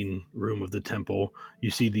the main room of the temple.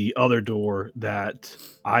 You see the other door that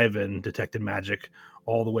Ivan detected magic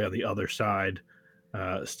all the way on the other side,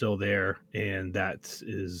 still there, and that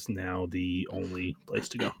is now the only place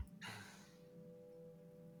to go.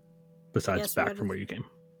 Besides Yes, we go back to from where you came.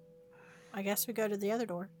 I guess we go to the other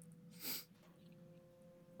door.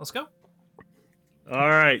 Let's go. All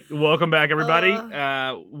right, welcome back, everybody.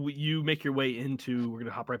 You make your way into. We're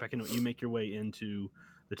gonna hop right back into it. You make your way into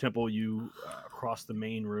the temple. You cross the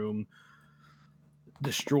main room.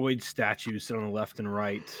 Destroyed statues sit on the left and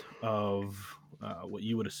right of what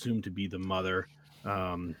you would assume to be the mother.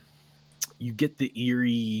 You get the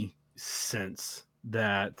eerie sense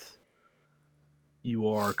that you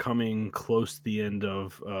are coming close to the end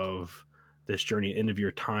of this journey, end of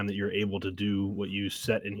your time, that you're able to do what you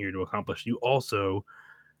set in here to accomplish. You also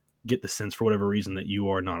get the sense, for whatever reason, that you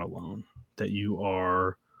are not alone, that you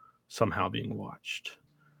are somehow being watched.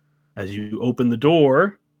 As you open the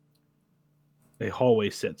door, a hallway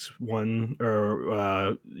sits.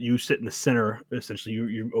 You sit in the center. Essentially,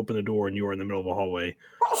 you open the door and you are in the middle of a hallway.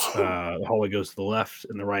 The hallway goes to the left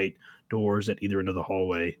and the right doors at either end of the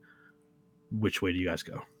hallway. which way do you guys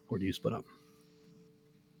go? Or do you split up?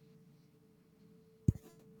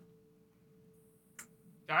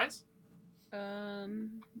 Guys?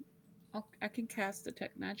 I can cast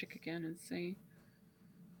Detect Magic again and see.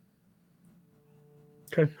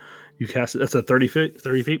 Okay. You cast it. That's a 30 feet.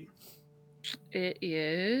 30 feet. It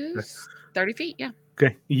is 30 feet, yeah.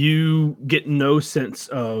 Okay. You get no sense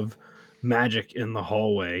of magic in the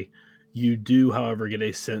hallway. You do, however, get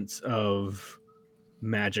a sense of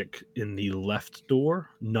magic in the left door,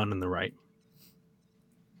 none in the right.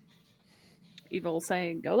 Eva will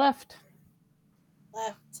say, go left.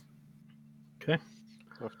 Left. Okay.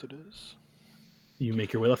 Left it is. You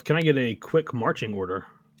make your way left. Can I get a quick marching order?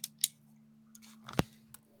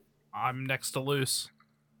 I'm next to Luce.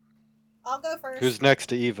 I'll go first. Who's next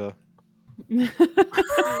to Eva? Pilar,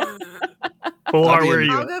 where are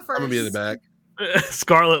you? I'll go I'm first. gonna be in the back.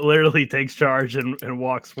 Scarlet literally takes charge and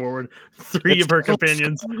walks forward. Three of her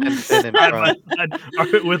companions And Finn in front.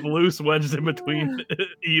 are with Luce wedged in between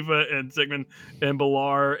Eva and Sigmund and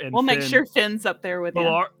Bilar and We'll Finn. make sure Finn's up there with you.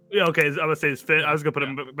 Bilar. Yeah, okay. I would say it's Finn. I was gonna put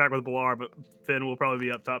him back with Bilar, but Finn will probably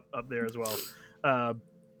be up there as well.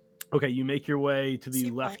 Okay, you make your way to the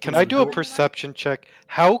left. Can I do a perception check?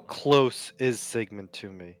 How close is Sigmund to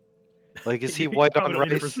me? Like, is he You white don't on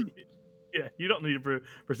need a rice? Yeah, you don't need a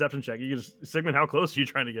perception check. You can just Sigmund. How close are you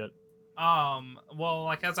trying to get? Well,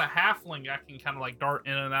 like as a halfling, I can kind of like dart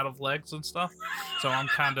in and out of legs and stuff. So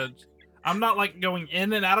I'm not like going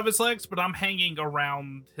in and out of his legs, but I'm hanging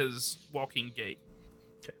around his walking gait.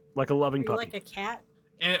 Okay, like a loving Are you puppy. like a cat?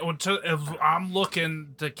 And if I'm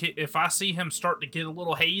looking to, if I see him start to get a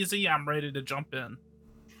little hazy, I'm ready to jump in.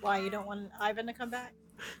 Why, you don't want Ivan to come back?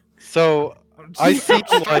 So I seem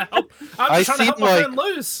like I'm just trying to help my friend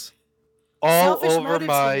loose. all Selfish over motives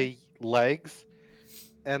my here. legs,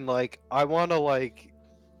 and like I want to like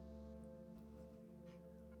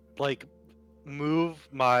move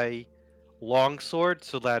my longsword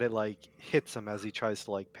so that it like hits him as he tries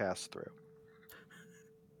to like pass through.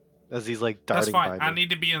 As he's like That's darting fine. by me.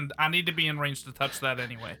 I need to be in range to touch that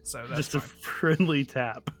anyway. So that's Just fine. a friendly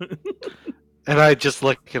tap. And I just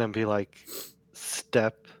look at him and be like,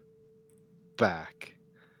 step back.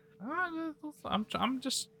 I'm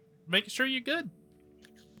just making sure you're good.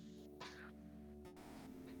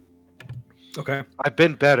 Okay. I've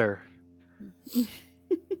been better.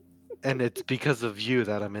 And it's because of you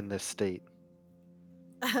that I'm in this state.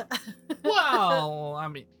 Well, I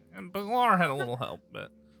mean, and Bilar had a little help,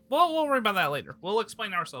 but we'll worry about that later. We'll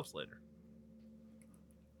explain ourselves later.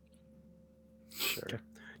 Sure.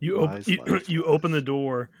 You open the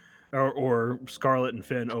door, or Scarlet and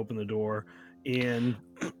Finn open the door, and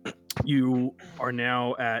you are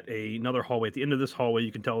now at another hallway. At the end of this hallway,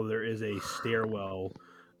 you can tell there is a stairwell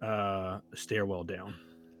down.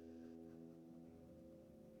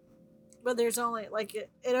 But there's only like it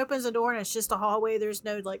opens a door and it's just a hallway. There's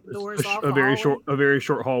no like doors off. A very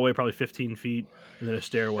short hallway, probably 15 feet, and then a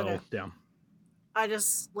stairwell Okay. down. I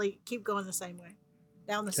just like keep going the same way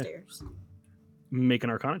down the stairs. Make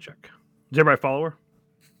an Arcana check. Does everybody follow her?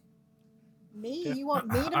 Me? You want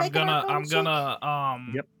me to I'm make gonna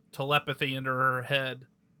Yep. telepathy into her head,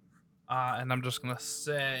 and I'm just gonna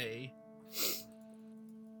say,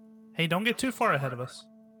 "Hey, don't get too far ahead of us."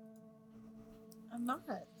 I'm not.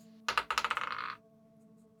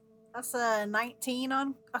 That's a 19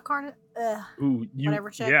 on Arcana. Ooh, Whatever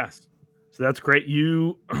check. Yes. So that's great.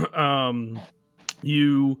 You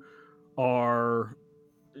you are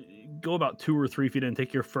go about 2 or 3 feet and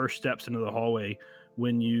take your first steps into the hallway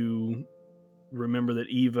when you remember that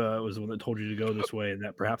Eva was the one that told you to go this way and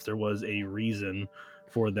that perhaps there was a reason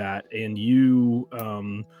for that. And you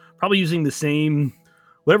probably using the same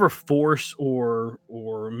whatever force or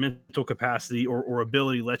mental capacity or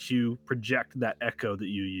ability lets you project that echo that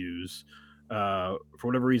you use. For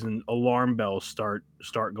whatever reason, alarm bells start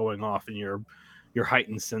going off in your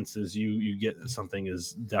heightened senses. You get that something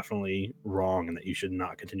is definitely wrong and that you should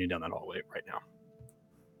not continue down that hallway right now.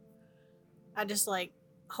 I just like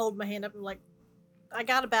hold my hand up and like, I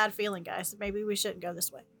got a bad feeling, guys. Maybe we shouldn't go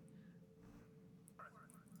this way.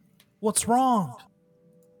 What's wrong?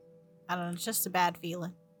 I don't know. It's just a bad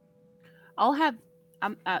feeling. I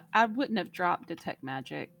wouldn't have dropped Detect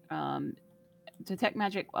Magic. Detect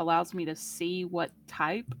Magic allows me to see what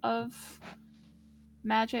type of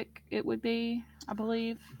magic it would be, I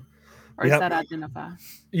believe. Or Yep. does that identify?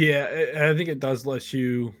 Yeah, I think it does let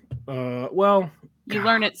you. You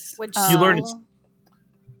learn its. Which You learn its- school?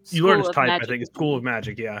 You learn its School of type. Magic. I think it's School of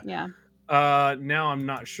Magic. Yeah. Yeah. Now I'm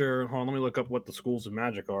not sure. Hold on, let me look up what the schools of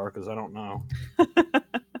magic are because I don't know.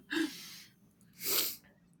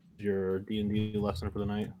 your D&D lesson for the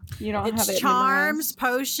night? You don't have It's it charms, memorized?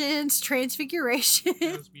 potions, transfiguration.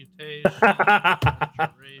 Transmutation.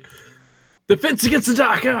 Conjuration. Defense against the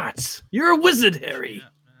dark arts. You're a wizard, Harry.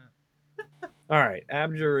 Yeah, All right,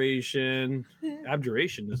 abjuration.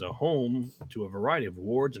 Abjuration is a home to a variety of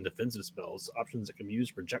wards and defensive spells, options that can be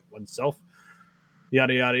used to project oneself.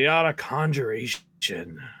 Yada yada yada.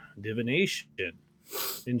 Conjuration, divination,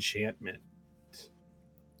 enchantment,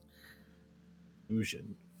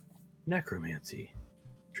 illusion, necromancy,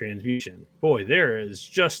 transmutation. Boy, there is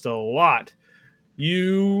just a lot.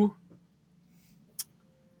 You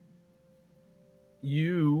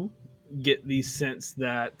get the sense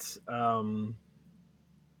that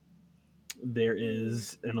there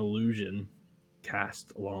is an illusion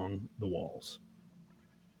cast along the walls.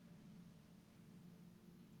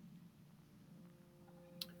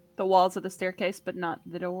 The walls of the staircase, but not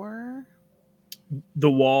the door.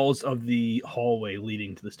 The walls of the hallway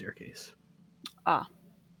leading to the staircase. Ah.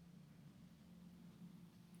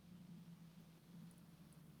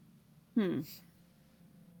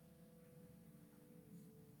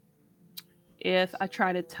 If I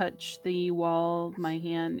try to touch the wall, my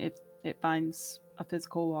hand, if it finds a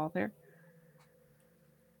physical wall there.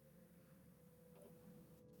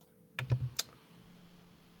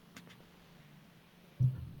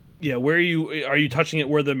 Yeah, where are you touching it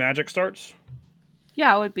where the magic starts?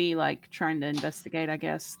 Yeah, I would be like trying to investigate, I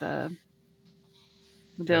guess, the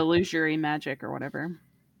illusory magic or whatever.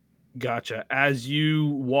 Gotcha. As you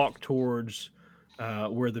walk towards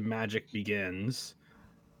where the magic begins,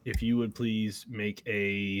 if you would please make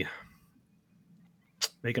an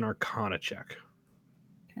Arcana check.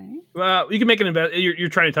 Okay. Well, you can make you're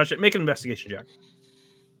trying to touch it. Make an investigation check.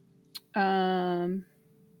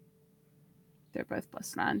 They're both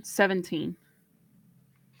 +9. 17.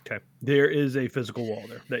 Okay. There is a physical wall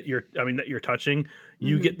there that you're touching.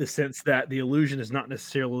 You get the sense that the illusion is not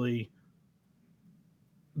necessarily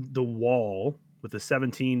the wall. With the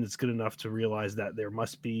 17, it's good enough to realize that there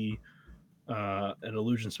must be an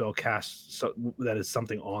illusion spell cast that is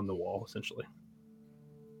something on the wall, essentially.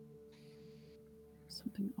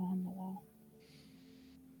 Something on the wall.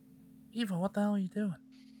 Eva, what the hell are you doing?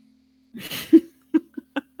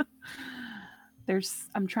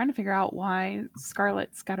 I'm trying to figure out why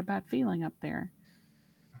Scarlet's got a bad feeling up there.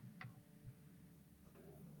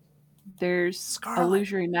 There's Scarlet.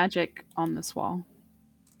 illusory magic on this wall.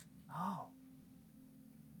 Oh.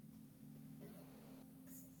 I don't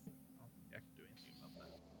think I can do anything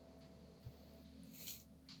about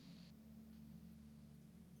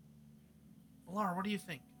that. Laura, what do you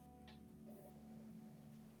think?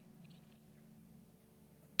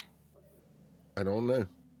 I don't know.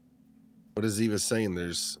 What is Eva saying?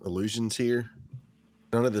 There's illusions here?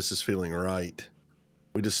 None of this is feeling right.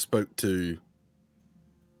 We just spoke to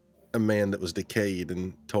a man that was decayed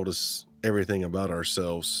and told us everything about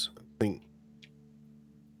ourselves. I think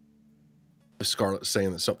if Scarlett's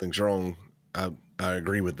saying that something's wrong, I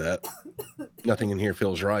agree with that. Nothing in here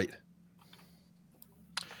feels right.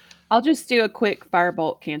 I'll just do a quick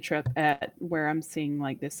firebolt cantrip at where I'm seeing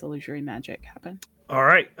like this illusory magic happen. All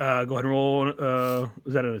right. Go ahead and roll.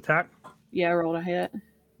 Is that an attack? Yeah, I rolled a hit.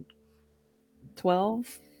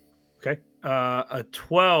 12. Okay. A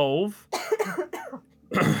 12.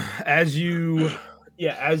 As you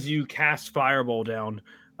cast fireball down,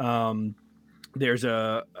 there's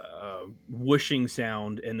a whooshing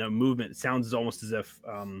sound and a movement. It sounds almost as if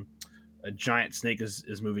a giant snake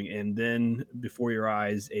is moving, and then before your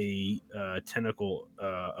eyes, a tentacle,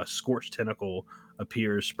 a scorched tentacle,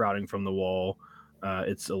 appears sprouting from the wall.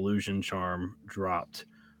 Its illusion charm dropped,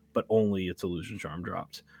 but only its illusion charm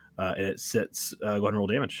dropped, and it sits. Go ahead and roll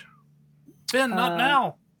damage. Ben, not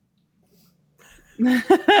now.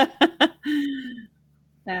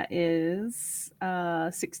 That is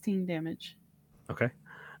 16 damage. Okay.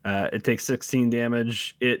 It takes 16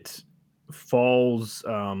 damage. It falls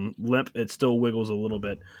limp. It still wiggles a little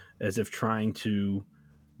bit as if trying to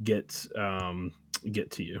get to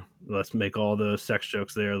you. Let's make all the sex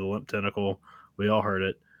jokes there. The limp tentacle. We all heard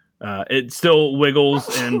it. It still wiggles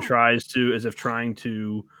and tries to, as if trying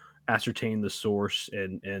to ascertain the source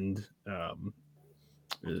and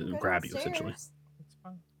grab you, essentially. It's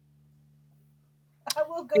fine. I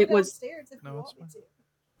will go It was- downstairs if you No, want it's me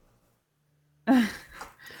fine. to.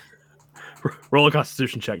 Roll a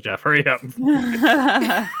Constitution check, Jeff. Hurry up.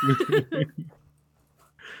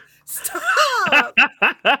 Stop!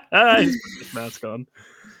 He's put his mask on.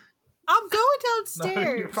 I'm going No,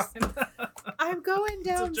 you're downstairs. fine. I'm going It's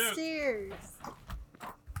a joke. downstairs.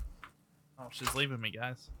 Oh, she's leaving me,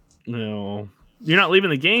 guys. No, you're not leaving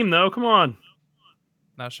the game though. Come on.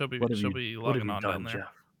 No, she'll be What have you logging on done, down there.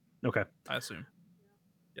 Jeff? Okay. I assume.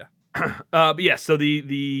 But yeah, so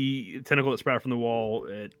the tentacle that sprouted from the wall,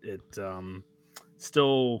 it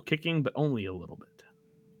still kicking, but only a little bit.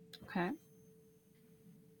 Okay.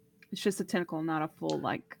 It's just a tentacle, not a full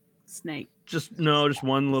like snake. Just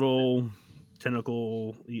one little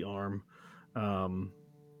tentacle arm.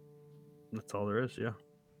 That's all there is. Yeah.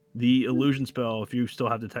 The illusion spell, if you still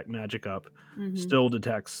have detect magic up, Mhm. still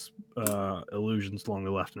detects illusions along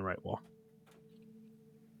the left and right wall.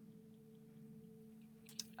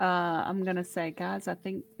 I'm gonna say, guys, I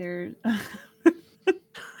think there. I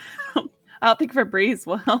don't think Febreze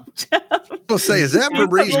will help Jeff. I'll say, is that He's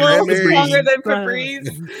Febreze a little cranberry? stronger than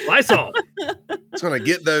Febreze. Lysol. It's gonna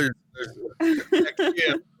get those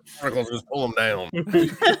particles, just pull them down.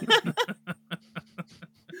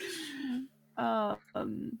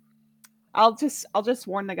 I'll just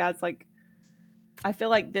warn the guys. Like, I feel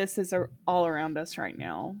like this is all around us right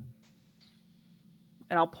now,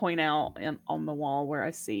 and I'll point out on the wall where I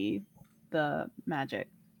see the magic.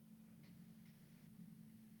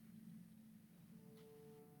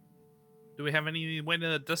 Do we have any way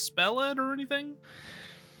to dispel it or anything?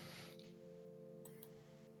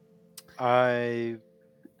 I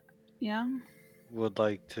Yeah. would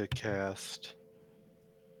like to cast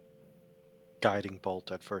Guiding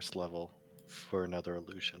Bolt at first level for another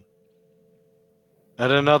illusion. At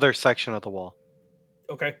another section of the wall.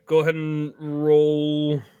 Okay, go ahead and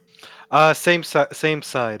roll. Same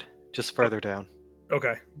side, just further down.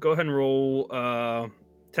 Okay, go ahead and roll.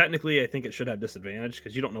 Technically, I think it should have disadvantage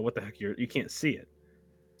because you don't know what the heck you can't see it.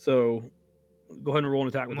 So, go ahead and roll an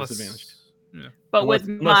attack with disadvantage. Yeah. But with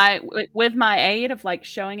my aid of like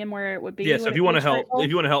showing him where it would be. Yeah, so if you want to help,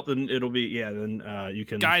 help, then it'll be then you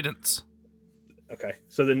can Guidance. Okay,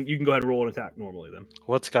 so then you can go ahead and roll an attack normally then.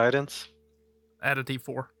 What's guidance? Add a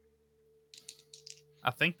d4.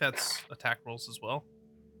 I think that's attack rolls as well.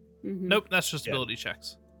 Mm-hmm. Nope, that's just ability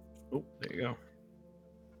checks. Oh, there you go.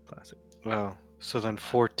 Classic. Wow. So then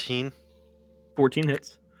 14. 14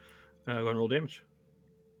 hits. Go ahead and roll damage.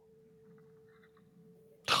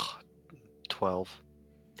 12.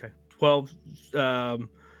 Okay. 12.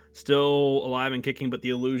 Still alive and kicking, but the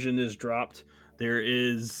illusion is dropped. There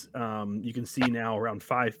is, you can see now around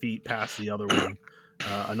 5 feet past the other one,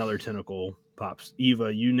 another tentacle pops.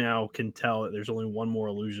 Eva, you now can tell that there's only one more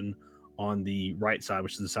illusion on the right side,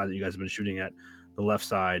 which is the side that you guys have been shooting at. The left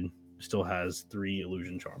side still has 3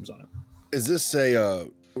 illusion charms on it. Is this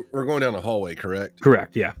we're going down a hallway, correct?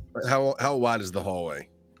 Correct, yeah. How wide is the hallway?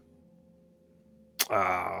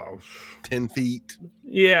 10 feet?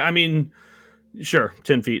 Yeah, I mean, sure,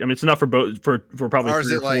 10 feet. I mean, it's enough for both for probably or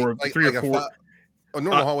 3 or 4. Three or four. A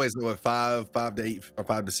normal hallway is what, 5 to 8, or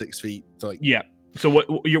 5 to 6 feet. So like, yeah. So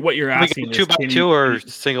what you're asking is 2x2 or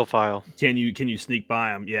single file? Can you sneak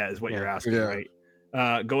by them? Yeah, is what you're asking, right?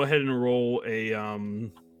 Go ahead and roll a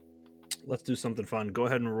let's do something fun. Go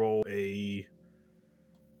ahead and roll a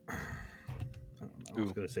I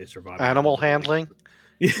was gonna say survival. Animal handling.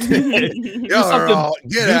 get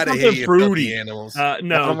out of here, you filthy animals.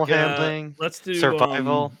 No, animal handling. Let's do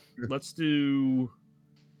survival. Let's do.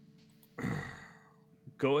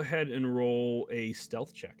 Go ahead and roll a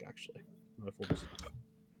stealth check. Actually,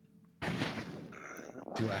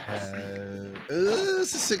 do I have?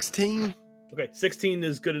 This is 16. Okay, 16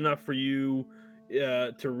 is good enough for you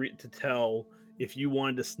to tell if you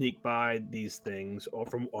wanted to sneak by these things, or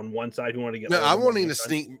from on one side, you want to get. No, I'm wanting to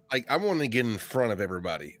sneak. Like, I want to get in front of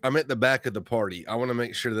everybody. I'm at the back of the party. I want to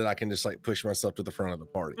make sure that I can just like push myself to the front of the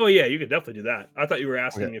party. Oh yeah, you could definitely do that. I thought you were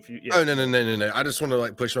asking if you. Yeah. Oh no! I just want to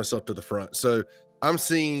like push myself to the front. So I'm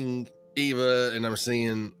seeing Eva and I'm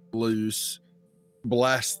seeing Luce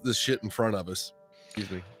blast the shit in front of us.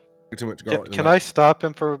 Excuse me. Too much garlic. Can I stop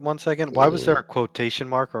him for 1 second? Why was there a quotation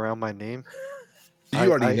mark around my name? You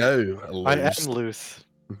already know. I am loose.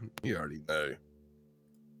 You already know.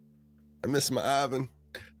 I miss my Ivan.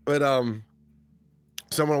 But so I'm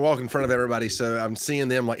gonna walk in front of everybody. So I'm seeing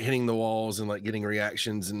them like hitting the walls and like getting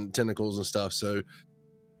reactions and tentacles and stuff. So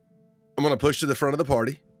I'm gonna push to the front of the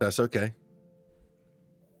party. That's okay.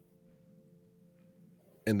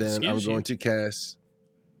 And then I'm going to cast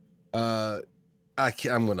I'm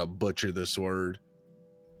gonna butcher this word.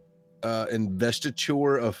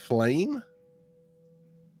 Investiture of Flame.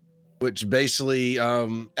 Which basically,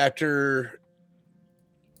 after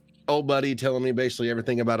old buddy telling me basically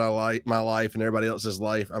everything about my life and everybody else's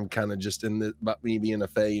life, I'm kind of just about me being a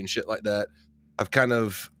fae and shit like that. I've kind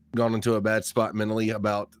of gone into a bad spot mentally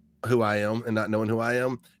about who I am and not knowing who I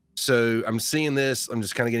am. So I'm seeing this, I'm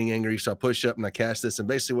just kind of getting angry. So I push up and I cast this. And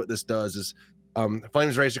basically what this does is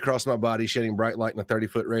flames race across my body, shedding bright light in a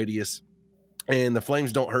 30-foot radius. And the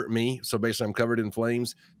flames don't hurt me. So basically I'm covered in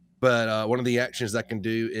flames. But one of the actions I can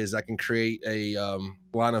do is I can create a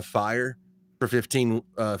line of fire for 15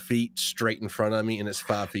 feet straight in front of me, and it's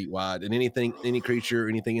 5 feet wide. And any creature,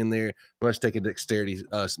 anything in there must take a dexterity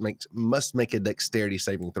must make a dexterity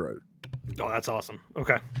saving throw. Oh, that's awesome.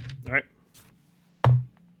 Okay, all right.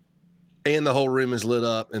 And the whole room is lit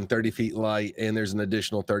up and 30 feet light, and there's an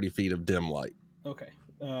additional 30 feet of dim light. Okay.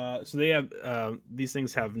 So they have these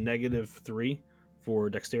things have -3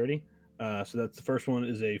 for dexterity. So that's the first one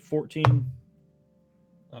is a 14.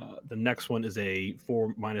 The next one is a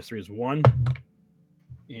 4 minus 3 is 1.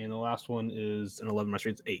 And the last one is an 11 minus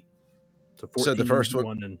 3 is 8. So 14, So the first one,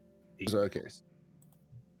 1 and 8. Okay.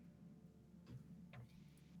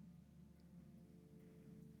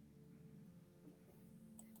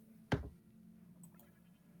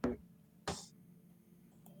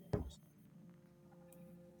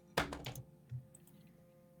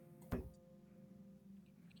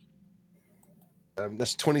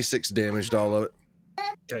 That's 26 damaged, all of it.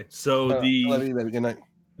 Okay, so love you, baby. Good night.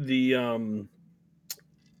 The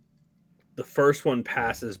first one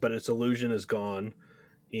passes, but its illusion is gone,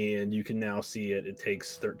 and you can now see it. It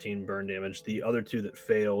takes 13 burn damage. The other two that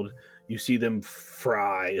failed, you see them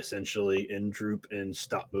fry essentially and droop and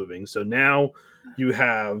stop moving. So now you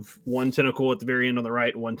have one tentacle at the very end on the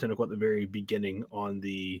right, one tentacle at the very beginning on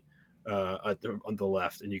the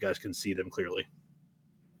left, and you guys can see them clearly.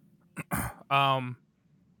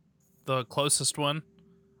 The closest one,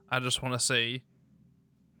 I just want to say,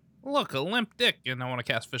 look, a limp dick, and I want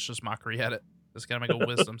to cast Vicious Mockery at it. It's got to make a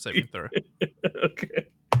wisdom saving throw. Okay.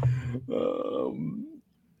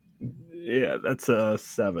 Yeah, that's a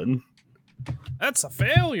 7. That's a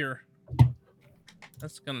failure.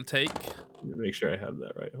 That's going to take... Let me make sure I have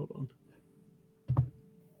that right. Hold on.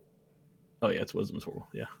 Oh, yeah, it's wisdom 4.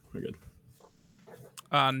 Yeah, we're good.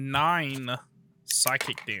 9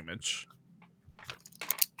 psychic damage.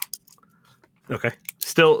 Okay.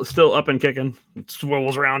 Still up and kicking. It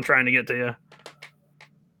swirls around trying to get to you.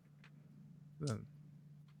 Then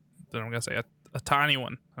I'm going to say a tiny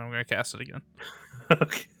one. I'm going to cast it again.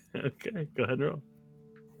 Okay. Okay. Go ahead and roll.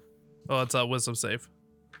 Oh, it's a wisdom save.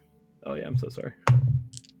 Oh, yeah. I'm so sorry.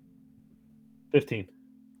 15.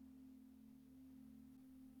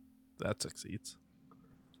 That succeeds.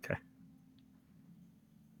 Okay.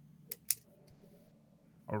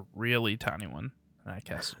 A really tiny one. And I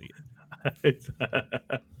cast it again.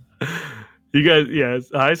 You guys,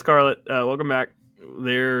 yes. Hi, Scarlet. Welcome back.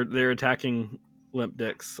 They're attacking limp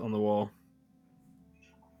dicks on the wall.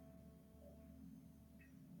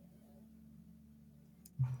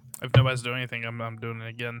 If nobody's doing anything, I'm doing it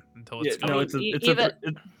again until it's no, it's Eva's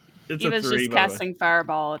a 3. just casting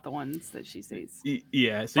fireball at the ones that she sees.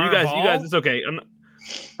 Yeah. So Fireball? you guys, it's okay.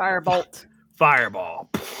 Firebolt. Fireball.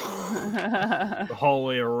 The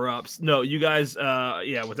hallway erupts. No, you guys.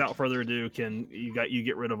 Yeah. Without further ado, you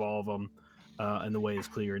get rid of all of them, and the way is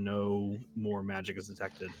clear. No more magic is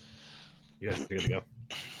detected. You guys are good to go.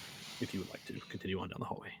 If you would like to continue on down the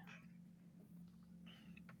hallway.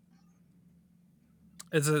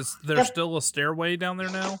 Is there still a stairway down there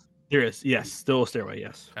now? There is. Yes. Still a stairway.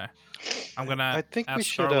 Yes. Okay. I'm gonna. I think we ask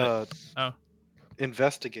should Scarlet-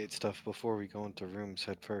 investigate stuff before we go into rooms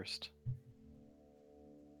head first.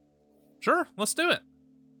 Sure, let's do it.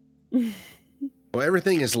 Well,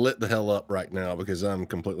 everything is lit the hell up right now because I'm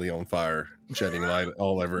completely on fire, shedding light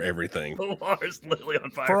all over everything. Bilar's literally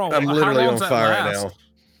on fire. I'm literally on fire right now.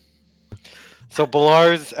 So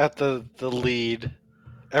Bilar's at the lead.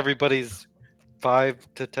 Everybody's 5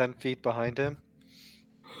 to 10 feet behind him.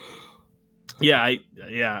 Yeah, I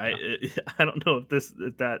don't know if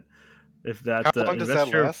that How long does that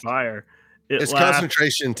investor last? fire. It's lasts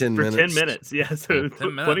concentration 10 for minutes. 10 minutes. Yeah, so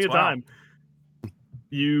 10 minutes, plenty of wow. time.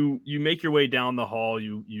 You make your way down the hall.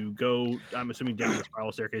 You go. I'm assuming down the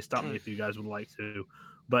spiral staircase. Stop me if you guys would like to,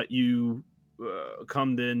 but you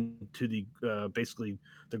come then to the basically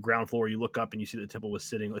the ground floor. You look up and you see the temple was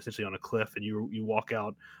sitting essentially on a cliff, and you walk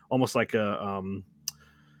out almost like a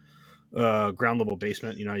ground level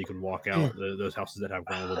basement. You know, you can walk out those houses that have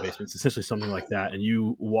ground level basements, essentially something like that. And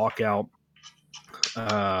you walk out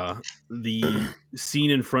the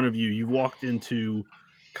scene in front of you. You walked into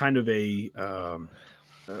kind of a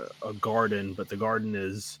garden, but the garden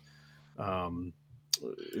is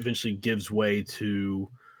eventually gives way to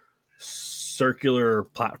circular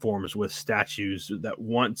platforms with statues that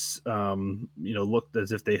once looked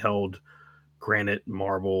as if they held granite,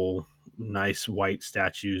 marble, nice white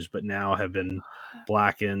statues, but now have been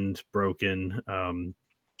blackened, broken,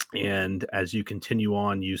 and as you continue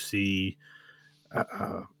on, you see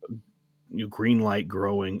green light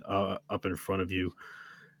growing up in front of you.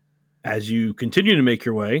 As you continue to make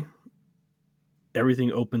your way,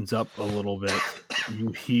 everything opens up a little bit. You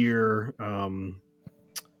hear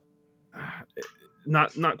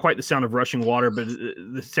not quite the sound of rushing water, but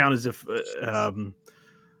the sound as if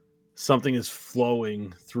something is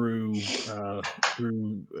flowing through I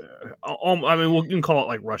mean, we can call it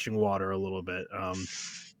like rushing water a little bit.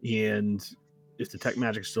 And if the tech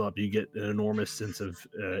magic's still up, you get an enormous sense of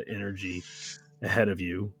energy ahead of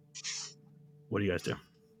you. What do you guys do?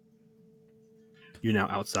 You're now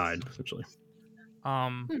outside, essentially.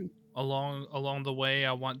 Along the way,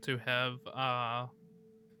 I want to have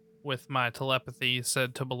with my telepathy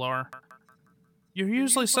said to Balar, "You're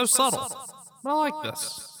usually so subtle. I like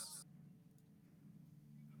this."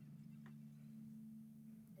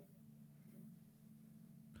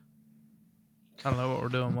 I don't know what we're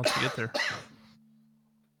doing once we get there.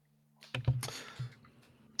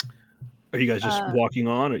 Are you guys just walking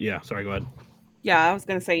on? Or, yeah, sorry, go ahead. Yeah, I was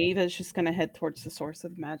gonna say Eva's just gonna head towards the source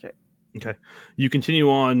of magic. Okay. You continue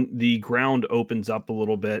on. The ground opens up a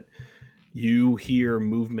little bit. You hear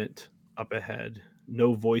movement up ahead.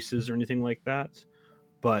 No voices or anything like that,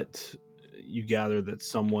 but you gather that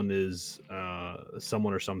someone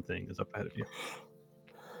or something is up ahead of you.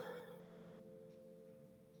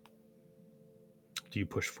 Do you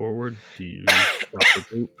push forward? Do you stop the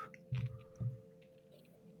group?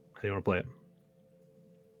 How do you want to play it?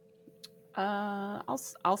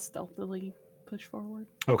 I'll stealthily push forward.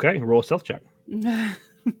 Okay, roll a stealth check. Not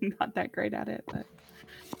that great at it, but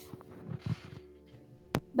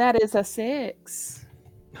that is a 6.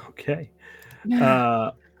 Okay.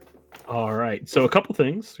 All right. So a couple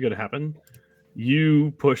things are going to happen.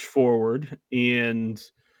 You push forward, and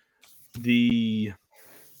the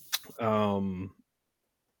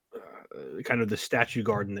kind of the statue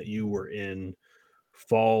garden that you were in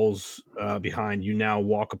falls behind. You now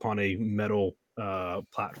walk upon a metal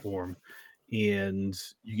platform, and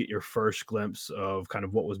you get your first glimpse of kind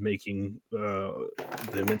of what was making the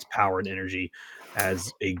immense power and energy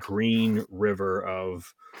as a green river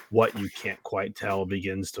of what you can't quite tell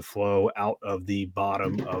begins to flow out of the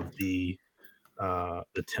bottom of the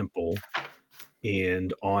temple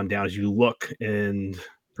and on down. As you look and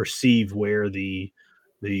perceive where the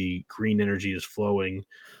green energy is flowing,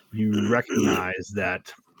 you recognize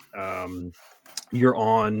that you're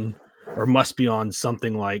on or must be on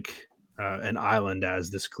something like an island,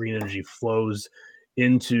 as this green energy flows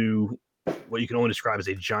into what you can only describe as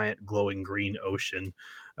a giant glowing green ocean,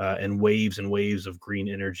 and waves of green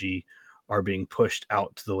energy are being pushed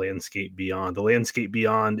out to the landscape beyond. The landscape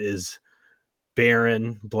beyond is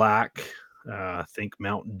barren, black. Think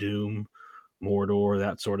Mount Doom, Mordor,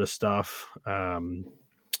 that sort of stuff.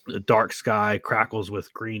 The dark sky crackles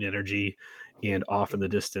with green energy, and off in the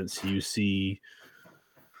distance, you see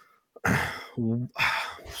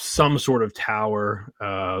some sort of tower.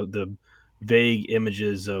 The vague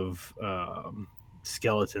images of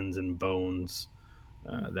skeletons and bones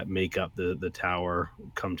that make up the tower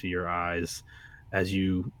come to your eyes. As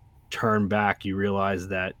you turn back, you realize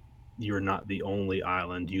that you're not the only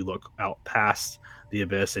island. You look out past the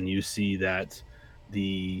abyss, and you see that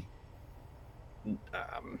the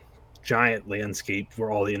giant landscape where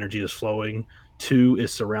all the energy is flowing to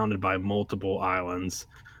is surrounded by multiple islands,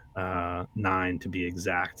 9 to be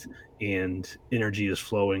exact, and energy is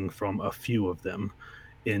flowing from a few of them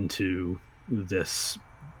into this,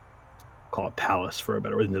 call it palace for a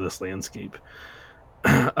better word, into this landscape.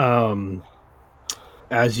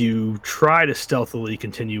 As you try to stealthily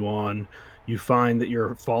continue on, you find that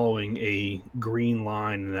you're following a green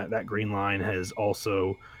line, and that green line has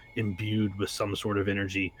also imbued with some sort of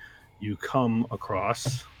energy. You come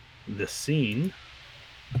across this scene.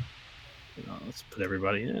 Let's put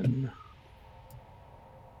everybody in.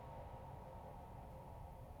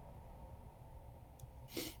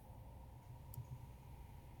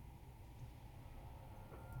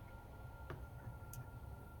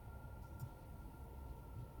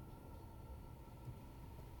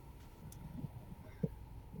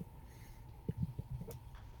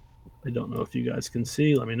 I don't know if you guys can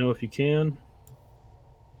see. Let me know if you can.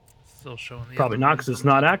 Still showing the Probably not, because it's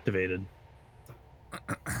not activated.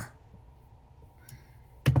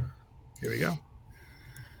 Here we go.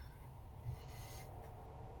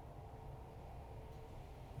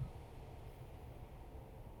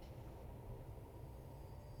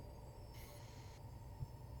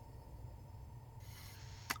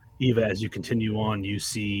 Eva, as you continue on, you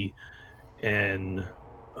see an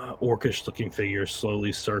orcish-looking figure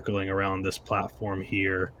slowly circling around this platform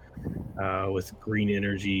here, with green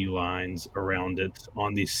energy lines around it.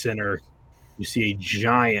 On the center, you see a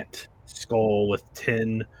giant skull with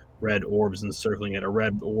 10 red orbs encircling it. A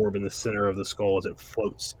red orb in the center of the skull as it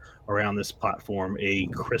floats around this platform. A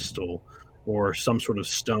crystal or some sort of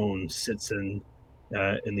stone sits in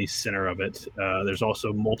the center of it. There's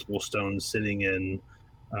also multiple stones sitting in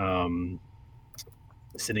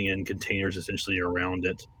containers essentially around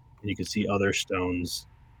it, and you can see other stones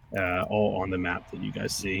all on the map that you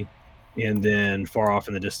guys see. And then far off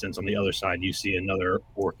in the distance on the other side, you see another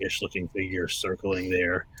orcish looking figure circling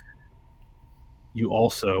there. You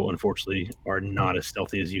also, unfortunately, are not as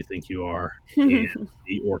stealthy as you think you are, and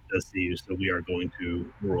the orc does see you, so we are going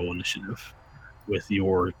to roll initiative with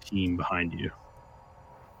your team behind you.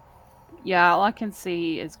 Yeah, all I can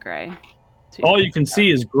see is gray. too. All you can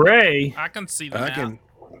see is gray. I can see the I map. can.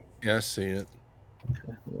 Yeah, I see it.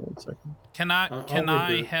 Okay, hold on a second. Can I I'll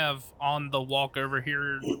I reboot. have on the walk over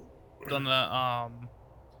here done the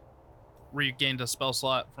regained a spell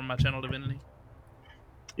slot from my channel divinity?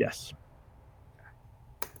 Yes.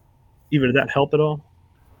 Eva, did that help at all?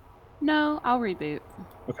 No, I'll reboot.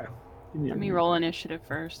 Okay. Let me roll initiative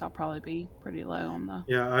first. I'll probably be pretty low on the.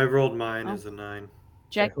 Yeah, I rolled mine Oh. as a 9.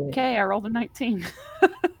 JK, I rolled a 19.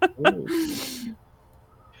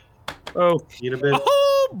 Oh, Need a bit.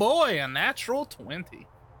 Oh boy, a natural 20.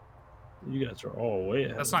 you guys are all way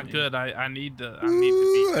ahead. That's of not me. good. I need to Ooh,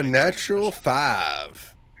 beat a my natural gosh.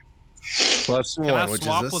 5 plus Can I 1, which is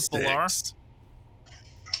swap a with Valar? 6.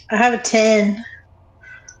 I have a 10.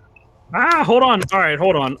 Hold on. All right,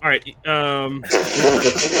 hold on. All right.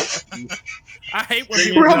 I hate when We're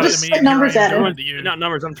people all do it just to me put and here I numbers am at doing him. it to you. Not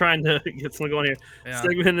numbers. I'm trying to get something going here. Yeah.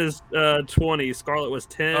 Sigmund is 20. Scarlet was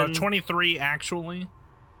 10. 23 actually.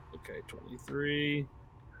 Okay, 23.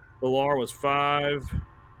 Valar was 5.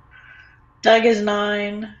 Doug is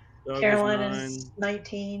 9. Doug Caroline was 9. is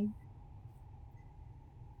 19.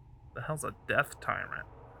 The hell's a death tyrant?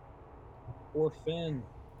 Or Finn.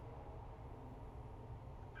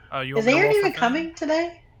 Oh, you Is want me to Aaron roll for even Finn? coming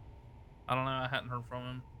today? I don't know. I hadn't heard from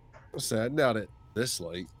him. I doubt it this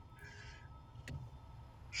late.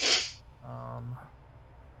 You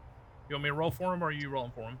want me to roll for him, or are you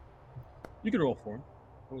rolling for him? You can roll for him.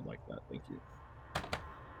 I would like that. Thank you.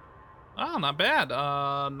 Oh, not bad.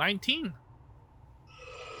 19.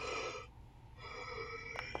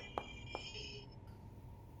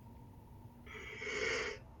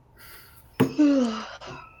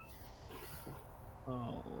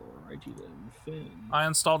 Alrighty then, Finn. I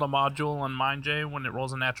installed a module on MindJ. When it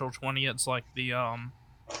rolls a natural 20, it's like the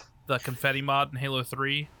confetti mod in Halo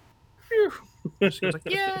 3. She goes like,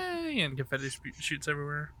 "Yay!" and confetti shoots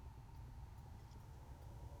everywhere.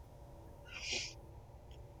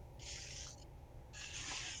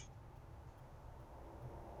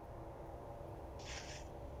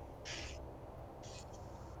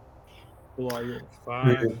 Valar, you rolled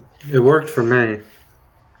 5. It worked for me.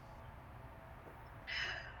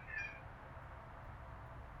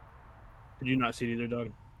 Did you not see it either,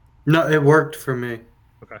 Doug? No, it worked for me.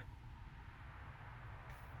 Okay.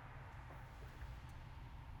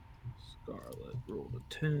 Scarlet rolled a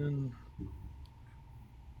 10.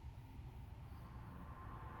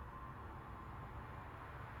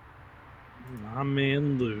 My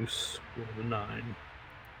man Loose rolled a 9.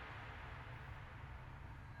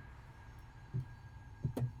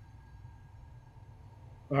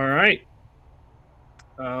 All right.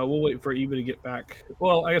 We'll wait for Eva to get back.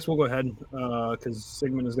 Well, I guess we'll go ahead because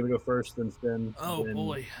Sigmund is going to go first, then Finn. Oh then...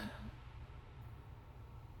 boy.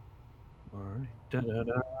 All right.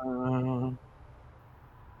 Da-da-da.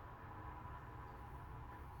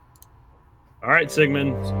 All right,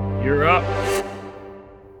 Sigmund, you're up.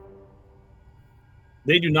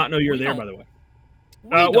 They do not know you're there, by the way.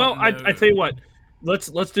 Well, I tell you what.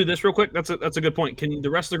 Let's do this real quick. That's a good point. Can the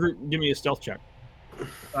rest of the group give me a stealth check?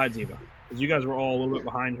 Besides Eva, because you guys were all a little bit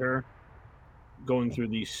behind her, going through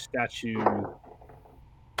the statue.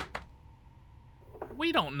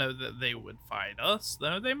 We don't know that they would fight us,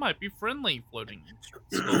 though. They might be friendly floating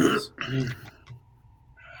skulls.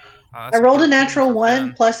 I rolled a natural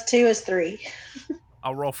 1 plus 2 is 3.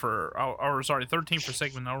 I'll roll for. Sorry, 13 for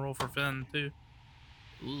Sigmund. I'll roll for Finn too.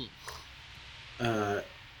 Ooh.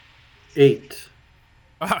 8.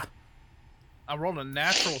 I rolled a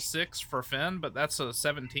natural 6 for Finn, but that's a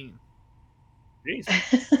 17. Jeez.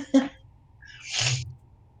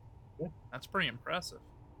 That's pretty impressive.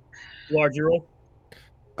 Large roll.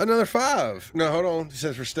 Another 5. No, hold on. It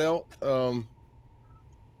says for stealth.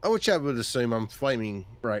 Which I would assume I'm flaming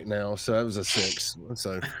right now, so that was a 6.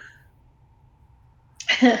 So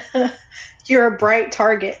You're a bright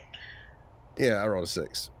target. yeah, I rolled a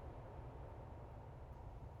 6.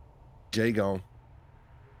 Jay gone.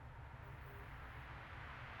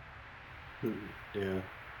 Yeah.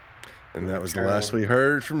 And that was the last we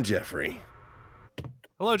heard from Jeffrey.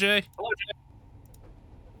 Hello, Jay.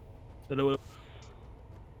 Hello.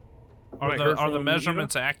 Are the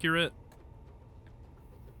measurements accurate?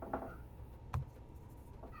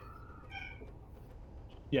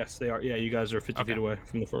 Yes, they are. Yeah, you guys are 50 feet away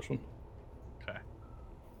from the first one. Okay.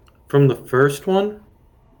 From the first one?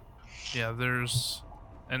 Yeah, there's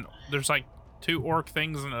like 2 orc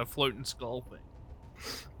things and a floating skull thing.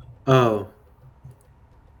 Oh.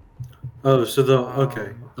 Oh, so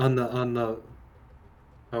okay. On the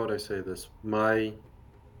how would I say this? My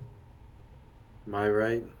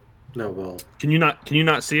right? No, well. Can you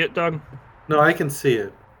not see it, Doug? No, I can see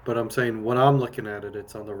it, but I'm saying when I'm looking at it,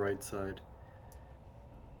 it's on the right side.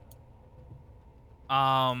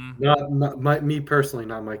 Not me personally,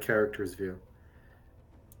 not my character's view.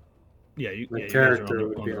 Yeah, My you guys are character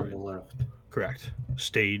would be on the left. Correct.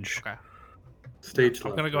 Stage. Okay. Stage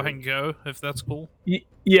I'm left. gonna go ahead and go if that's cool.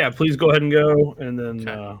 Yeah, please go ahead and go, and then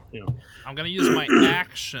I'm gonna use my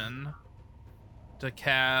action to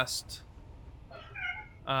cast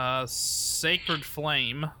Sacred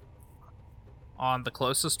Flame on the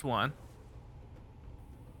closest one.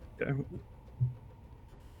 Okay.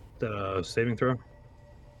 The saving throw.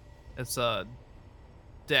 It's a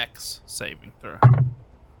Dex saving throw.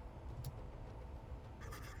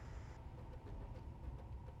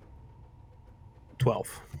 $12.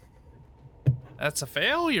 That's a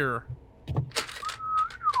failure.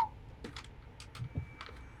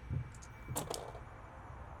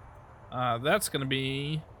 That's gonna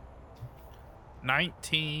be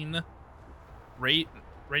 19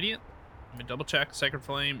 radiant. Let me double check. Sacred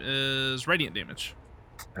Flame is radiant damage.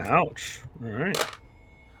 Ouch. All right.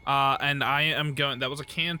 And I am going. That was a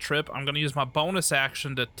cantrip. I'm gonna use my bonus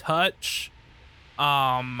action to touch,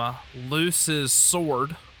 Luce's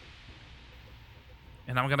sword,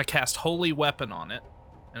 and I'm gonna cast Holy Weapon on it,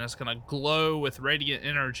 and it's gonna glow with radiant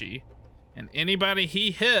energy, and anybody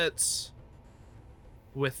he hits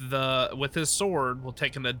with his sword will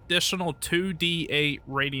take an additional 2d8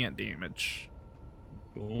 radiant damage.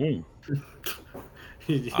 Ooh.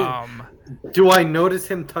 Do I notice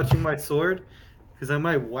him touching my sword? Because I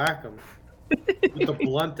might whack him with the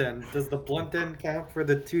blunt end. Does the blunt end count for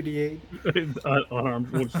the 2d8?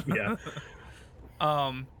 Unarmed. Yeah.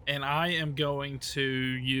 And I am going to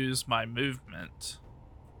use my movement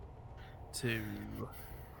to.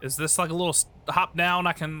 Is this like a little hop down?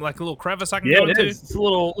 I can like a little crevice I can go into. It's a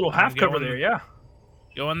little half cover there. Yeah.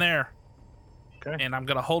 Go in there. Okay. And I'm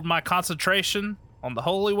gonna hold my concentration on the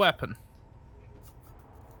holy weapon.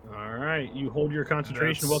 All right, you hold your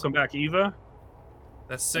concentration. Welcome back, Eva.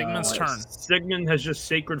 That's Sigmund's turn. Sigmund has just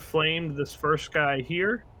sacred flamed this first guy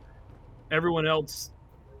here. Everyone else,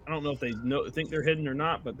 I don't know if they think they're hidden or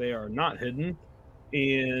not, but they are not hidden.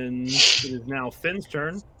 And it is now Finn's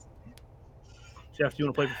turn. Jeff, do you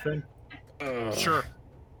want to play for Finn? Sure.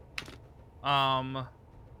 What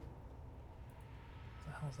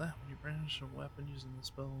the hell is that? When you brandish a weapon using the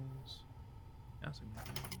spells.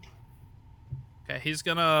 Okay, he's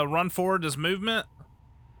gonna run forward his movement.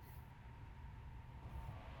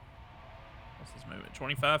 What's his movement?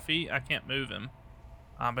 25 feet? I can't move him.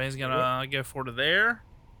 But he's gonna go forward to there.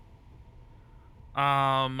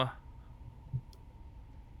 And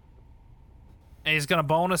he's gonna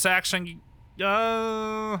bonus action.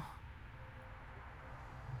 Now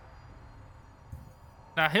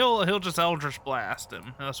he'll just Eldritch Blast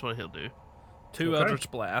him. That's what he'll do. 2 Eldritch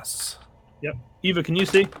Blasts. Yep. Eva, can you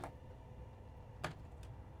see?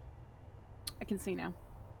 I can see now.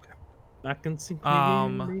 I can see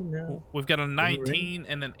now. We've got a 19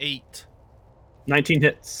 and an 8. 19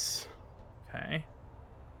 hits. Okay.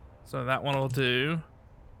 So that one will do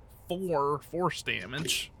 4 force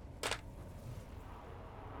damage.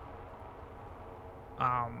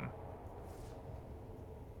 And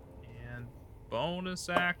bonus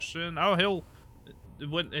action. Oh,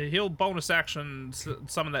 he'll bonus action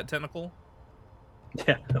summon that tentacle.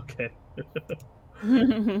 Yeah. Okay. Of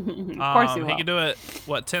course he will. He can do it.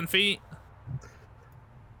 What, 10 feet?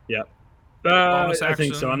 Yep. Bonus I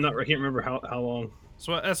think action. so. I can't remember how long.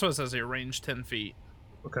 So that's what it says here. Range 10 feet.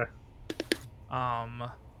 Okay.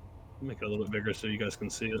 Make it a little bit bigger so you guys can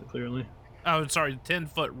see it clearly. Oh, sorry,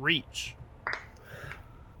 10-foot reach.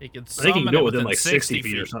 He can I think he summon can do it it within within like 60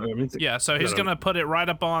 feet or something. I mean, yeah, so he's gonna put it right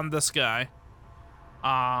up on this guy.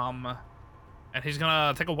 And he's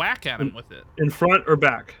gonna take a whack at him with it. In front or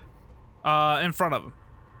back? In front of him.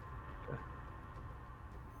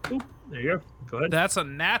 Okay. Ooh, there you go. Go ahead. That's a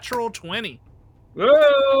natural 20.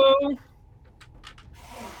 Whoa!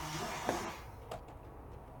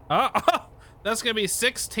 Oh, that's gonna be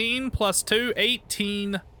 16 plus 2,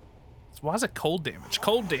 18 why is it cold damage?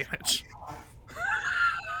 Cold damage.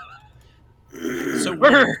 So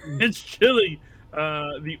weird. It's chilly.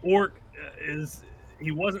 The orc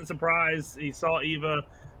he wasn't surprised. He saw Eva,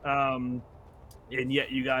 and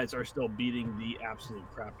yet you guys are still beating the absolute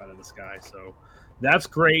crap out of this guy. So that's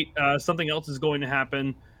great. Something else is going to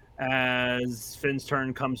happen as Finn's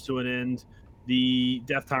turn comes to an end. The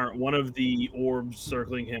Death Tyrant, one of the orbs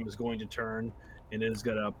circling him, is going to turn and is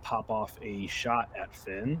going to pop off a shot at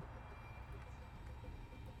Finn.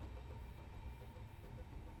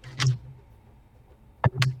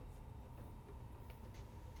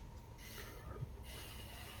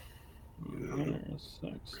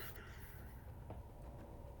 Six.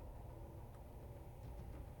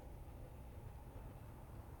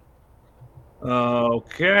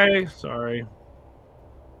 Okay, sorry.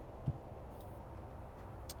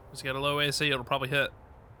 It's got a low AC. It'll probably hit.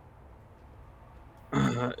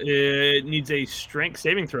 It needs a strength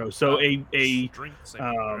saving throw. So Strength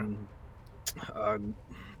saving throw.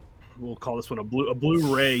 We'll call this one a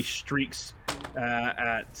blue ray streaks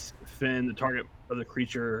at Finn, the target of the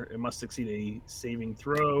creature. It must succeed a saving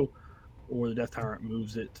throw, or the Death Tyrant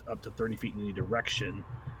moves it up to 30 feet in any direction,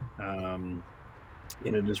 and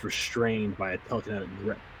it is restrained by a telekinetic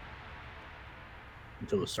grip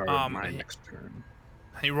until the start of my next turn.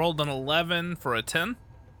 He rolled an 11 for a 10.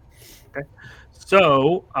 Okay,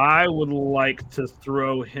 so I would like to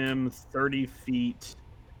throw him 30 feet.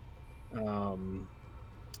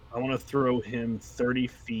 I want to throw him 30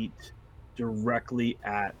 feet directly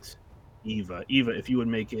at Eva. Eva, if you would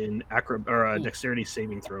make an dexterity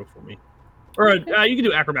saving throw for me. Or you can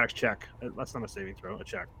do acrobatics check. That's not a saving throw, a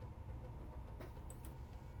check.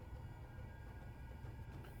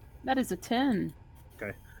 That is a 10.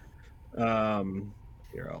 Okay.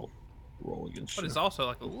 Here, I'll roll against But you. he's also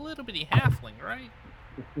like a little bitty halfling, right?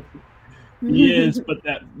 He is, but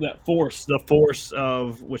the force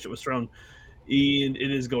of which it was thrown, and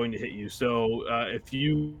it is going to hit you. So if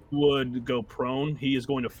you would go prone, he is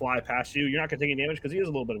going to fly past you. You're not going to take any damage because he is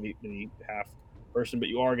a little bit of a half person, but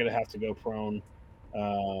you are going to have to go prone.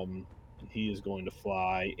 And he is going to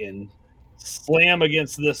fly and slam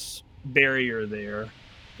against this barrier there,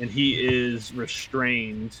 and he is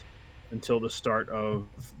restrained until the start of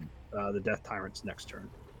the Death Tyrant's next turn,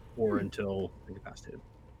 or until incapacitated.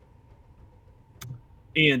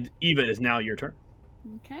 And Eva, is now your turn.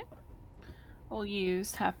 Okay. I'll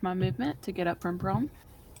use half my movement to get up from prone.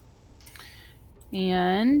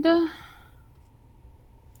 And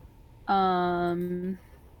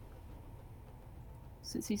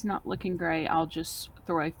since he's not looking great, I'll just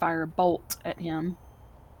throw a fire bolt at him.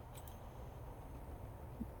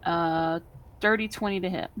 Dirty 20 to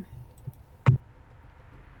hit.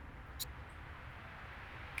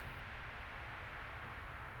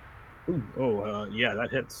 Ooh, yeah, that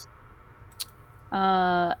hits.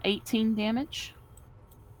 18 damage.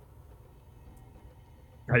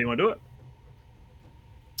 How do you want to do it?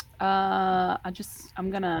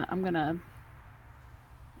 I'm gonna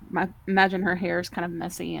imagine her hair is kind of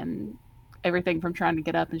messy and everything from trying to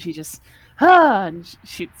get up, and she just and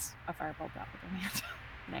shoots a firebolt out with her hand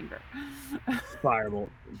in anger. Firebolt.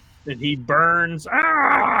 And he burns.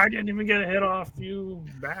 I didn't even get a hit off, you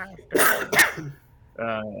bastard.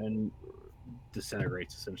 And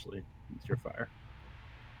disintegrates, essentially. It's your fire.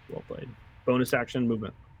 Well played. Bonus action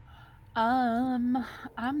movement. I'm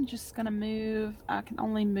just gonna move. I can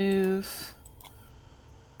only move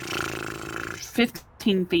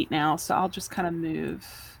 15 feet now, so I'll just kind of move.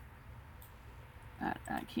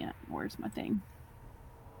 I can't. Where's my thing?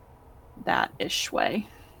 That-ish way.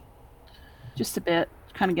 Just a bit.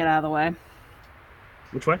 Kind of get out of the way.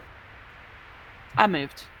 Which way? I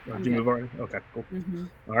moved. Did you move already? Okay, cool. Mm-hmm.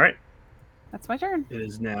 All right. That's my turn. It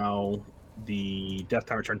is now the Death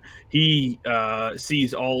Tyrant turn. He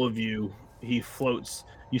sees all of you. He floats.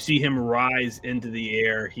 You see him rise into the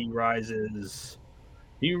air. He rises.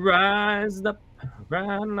 He rises up,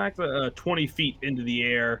 right like 20 feet into the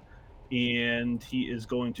air, and he is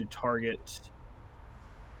going to target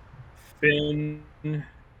Finn,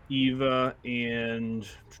 Eva, and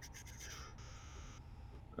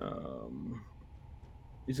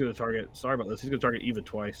he's going to target. Sorry about this. He's going to target Eva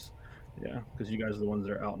twice. Yeah, because you guys are the ones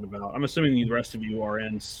that are out and about. I'm assuming the rest of you are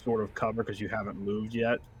in sort of cover because you haven't moved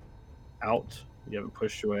yet out. You haven't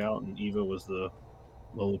pushed your way out, and Eva was the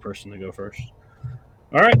lowly person to go first.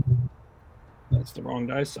 All right. That's the wrong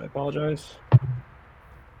dice. I apologize.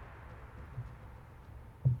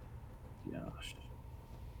 Gosh.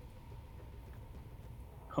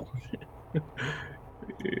 Oh, shit.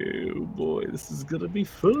 Oh, boy. This is going to be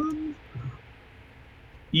fun.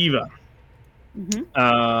 Eva.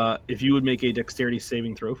 Mm-hmm. If you would make a dexterity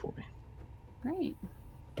saving throw for me. Great.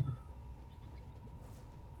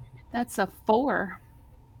 That's a 4.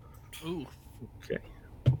 Ooh. Okay.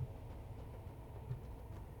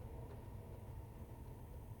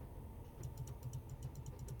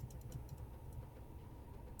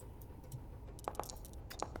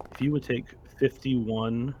 If you would take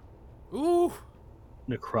 51 Ooh.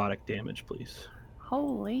 necrotic damage, please.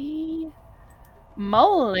 Holy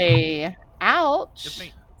moly. Ouch. Good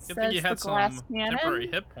thing Says you the had glass some cannon. temporary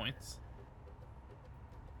hit points.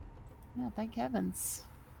 Yeah, thank heavens.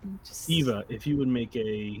 Just... Eva, if you would make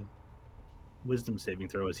a wisdom saving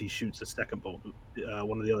throw as he shoots a second bolt,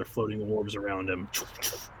 one of the other floating orbs around him.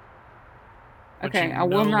 Okay, I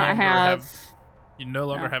will not have... You no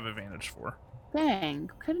longer have advantage for. Dang,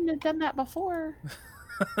 couldn't have done that before.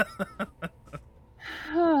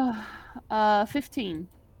 15.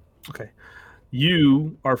 Okay.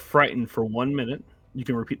 You are frightened for 1 minute. You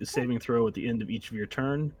can repeat the saving throw at the end of each of your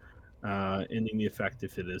turn, ending the effect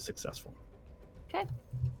if it is successful. Okay.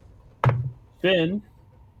 Finn.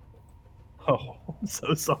 Oh, I'm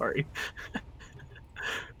so sorry.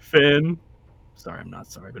 Finn. Sorry, I'm not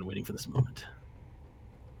sorry. I've been waiting for this moment.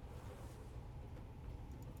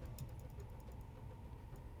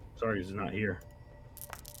 Sorry, he's not here.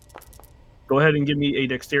 Go ahead and give me a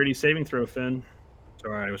dexterity saving throw, Finn.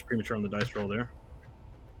 Sorry, I was premature on the dice roll there.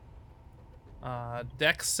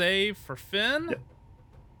 Dex save for Finn. Yep.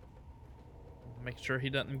 Make sure he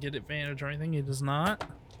doesn't get advantage or anything. He does not.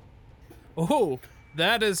 Oh,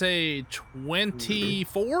 that is a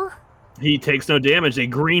 24. He takes no damage. A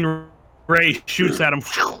green ray shoots at him.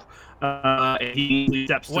 And he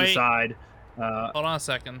steps to the side. Hold on a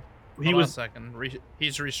second.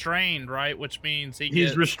 He's restrained, right? Which means he's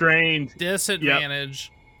gets restrained.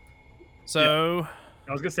 Disadvantage. Yep. So yep.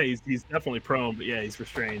 I was gonna say he's definitely prone, but yeah, he's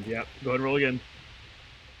restrained. Yep. Go ahead and roll again.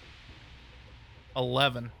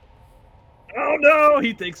 11. Oh no!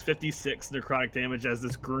 He takes 56 necrotic damage as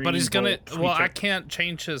this green. But he's gonna. Well, I can't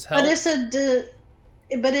change his health.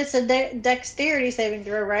 But it's a dexterity saving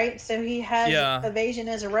throw, right? So he has evasion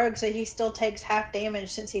as a rogue, so he still takes half damage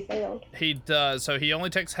since he failed. He does. So he only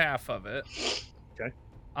takes half of it. Okay.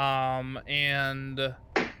 And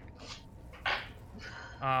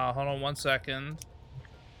hold on 1 second.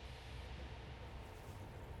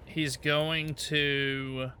 He's going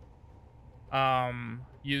to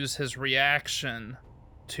use his reaction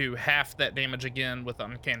to half that damage again with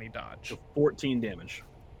uncanny dodge. So 14 damage.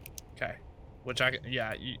 Okay. Which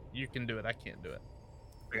you can do it. I can't do it.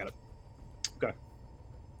 I got it. Okay.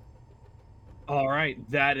 All right.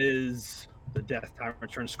 That is the death time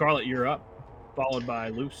return. Scarlet, you're up, followed by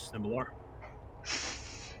Luce and Balar.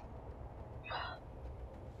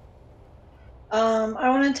 I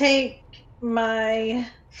want to take my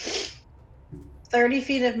 30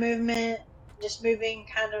 feet of movement, just moving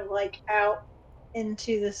kind of like out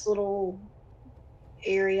into this little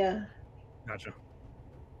area. Gotcha.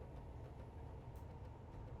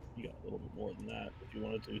 You got a little bit more than that. If you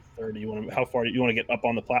want to do 30, how far do you want to get up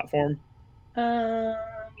on the platform? Yeah,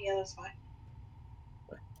 that's fine.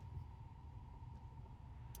 Okay.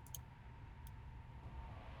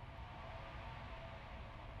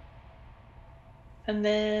 And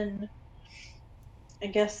then I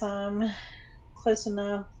guess I'm close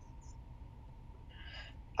enough.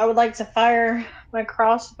 I would like to fire my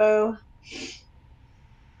crossbow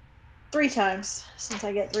 3 times since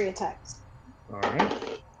I get 3 attacks. All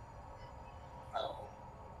right.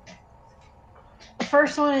 The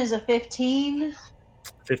first one is a 15.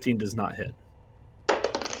 15 does not hit.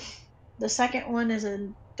 The second one is a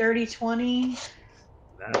dirty 20.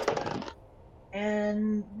 That's a hit.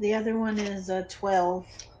 And the other one is a 12.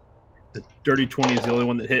 The dirty 20 is the only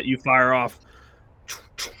one that hit. You fire off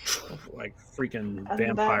like freaking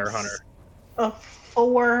vampire hunter. A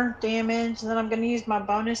 4 damage. Then I'm going to use my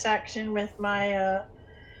bonus action with my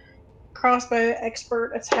crossbow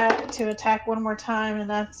expert attack to attack one more time, and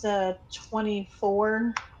that's a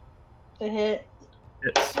 24 to hit.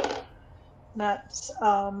 Hits. That's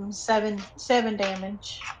 7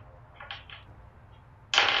 damage.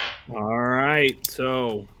 All right,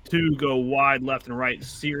 so 2 go wide left and right,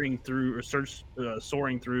 soaring through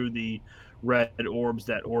the red orbs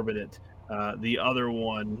that orbit it. The other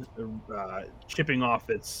one chipping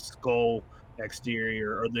off its skull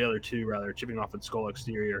exterior, or the other 2 rather, chipping off its skull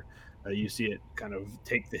exterior. You see it kind of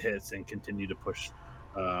take the hits and continue to push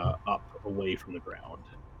up away from the ground.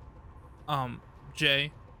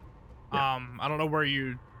 Jay, yeah. I don't know where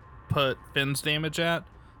you put Finn's damage at,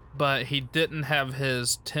 but he didn't have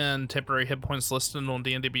his 10 temporary hit points listed on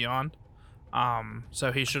D&D Beyond.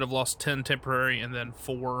 So he should have lost 10 temporary and then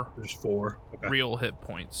 4 There's 4. Okay. real hit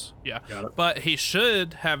points. Yeah. Got it. But he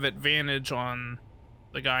should have advantage on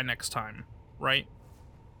the guy next time, right?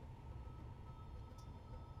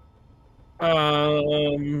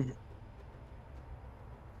 Um.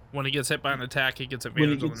 When he gets hit by an attack, he gets When he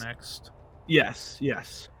advantage on gets- the next. Yes. Okay.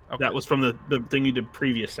 That was from the thing you did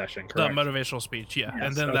previous session, The correct? motivational speech, yeah. Yes,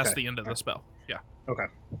 And then that's okay. the end of the spell. Yeah. Okay.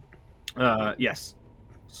 Yes.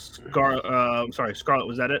 Scarlet,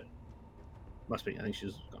 was that it? Must be. I think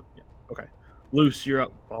she's gone. Yeah. Okay. Luce, you're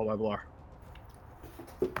up. Followed by Blar.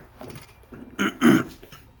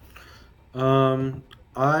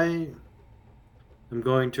 I am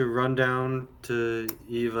going to run down to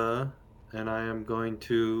Eva, and I am going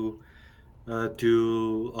to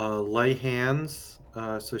do light hands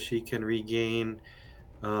so she can regain.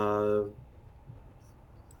 Let's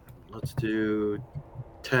do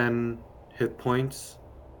 10 hit points.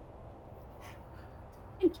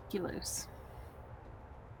 Thank you, Luce.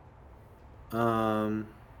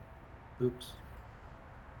 Oops.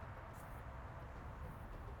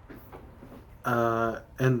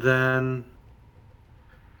 And then,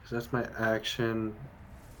 so that's my action.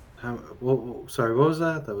 Sorry, what was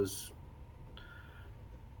that? That was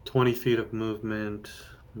 20 feet of movement.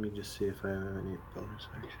 Let me just see if I have any bonus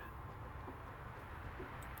action.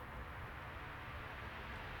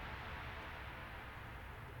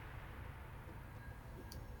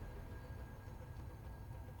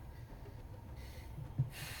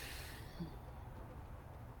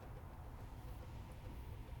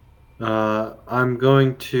 I'm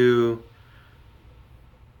going to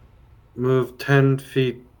move 10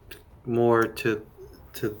 feet more to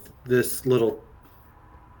this little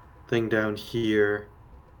thing down here.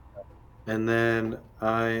 And then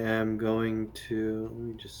I am going to, let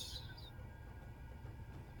me just,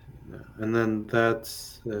 and then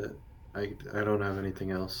that's it. I don't have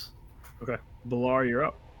anything else. Okay. Blar, you're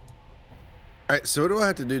up. All right, so what do I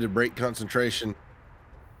have to do to break concentration?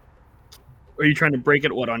 Are you trying to break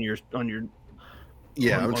it? What on your?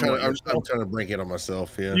 Yeah, on I'm what, trying yourself? to break it on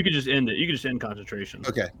myself. Yeah. You could just end it. You could just end concentration.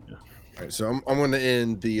 Okay. Yeah. All right, so I'm going to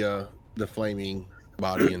end the flaming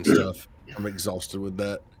body and stuff. I'm exhausted with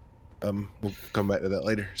that. We'll come back to that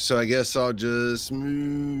later. So I guess I'll just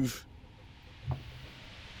move.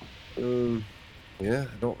 Yeah,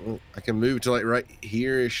 I can move to like right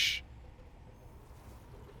here-ish.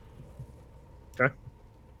 Okay.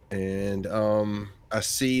 And I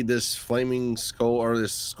see this flaming skull or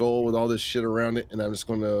this skull with all this shit around it, and I'm just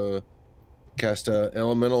going to cast a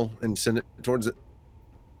elemental and send it towards it.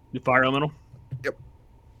 You fire elemental. Yep.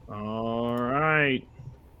 All right.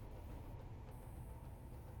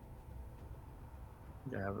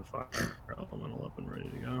 I have a fire elemental up and ready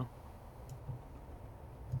to go.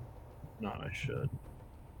 Not I should.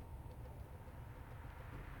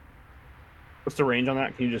 What's the range on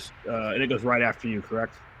that? Can you just and it goes right after you,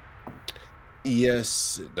 correct?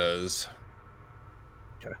 Yes, it does.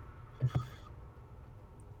 Okay.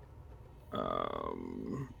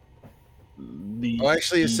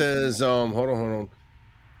 Actually, it says hold on,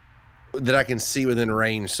 that I can see within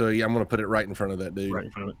range. So yeah, I'm gonna put it right in front of that dude. Right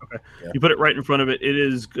in front of it. Okay. Yeah. You put it right in front of it. It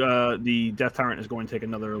is the Death Tyrant is going to take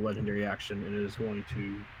another legendary action. It is going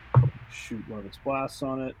to shoot one of its blasts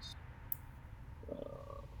on it.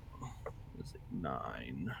 Is it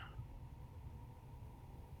 9?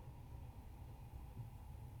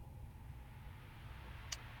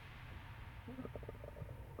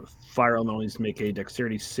 Fire elemental needs to make a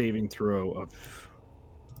dexterity saving throw of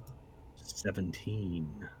 17.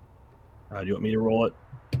 Do you want me to roll it?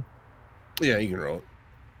 Yeah, you can roll it.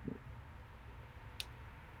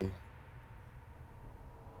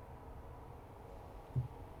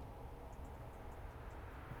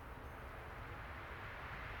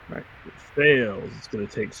 Right, it fails. It's going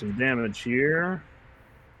to take some damage here.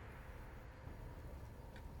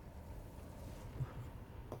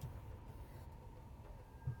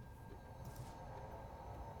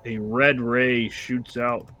 A red ray shoots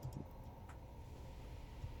out.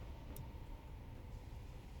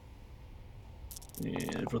 And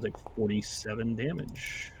it will take 47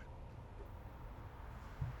 damage.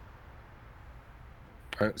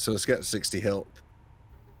 All right, so it's got 60 health.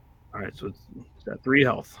 All right, so it's got 3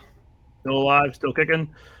 health. Still alive, still kicking.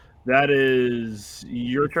 That is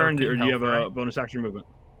your turn, or do you have a bonus action movement?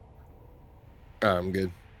 I'm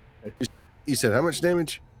good. Okay. You said how much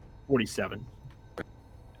damage? 47.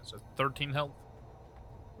 So 13 health.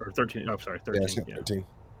 Or 13. Oh, sorry, 13. Yeah, 13.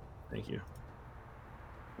 Thank you.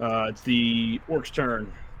 It's the orc's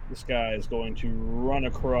turn. This guy is going to run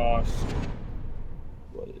across.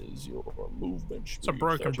 What is your movement speed? It's a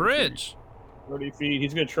broken 30 bridge. feet. 30 feet.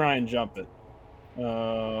 He's going to try and jump it.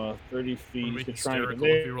 30 feet. be He's trying to get hysterical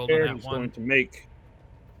if you rolled a there. nat He's one. going to make.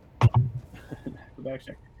 Back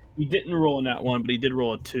check. He didn't roll in that one, but he did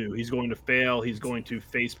roll a 2. He's going to fail. He's going to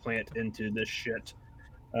face plant into this shit.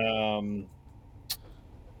 And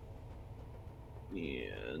he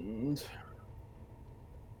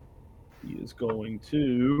is going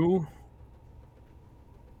to.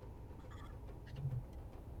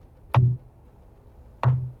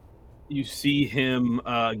 You see him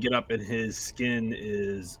get up, and his skin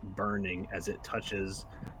is burning as it touches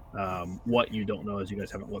what you don't know, as you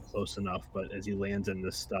guys haven't looked close enough. But as he lands in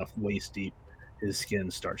this stuff waist deep, his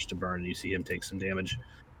skin starts to burn. And you see him take some damage.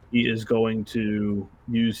 He is going to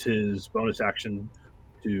use his bonus action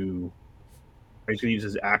to. He's going to use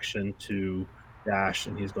his action to dash,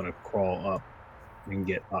 and he's going to crawl up and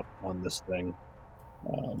get up on this thing.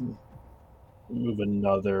 Move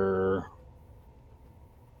another.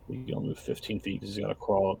 He'll move 15 feet because he's got to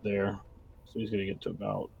crawl up there. So he's going to get to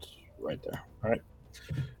about right there. All right.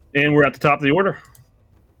 And we're at the top of the order.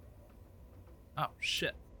 Oh,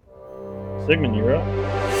 shit. Sigmund, you're up.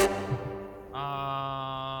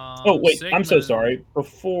 Oh, wait. Sigmund... I'm so sorry.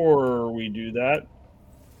 Before we do that.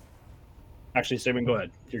 Actually, Sigmund, go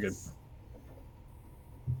ahead. You're good.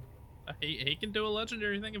 He can do a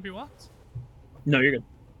legendary thing if he wants. No, you're good.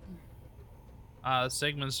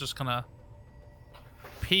 Sigmund's just going to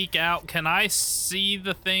peek out. Can I see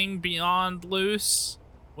the thing beyond loose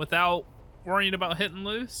without worrying about hitting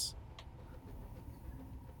loose?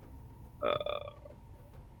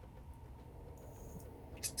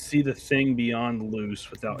 See the thing beyond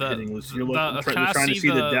loose without hitting loose. You're looking, can I trying see to see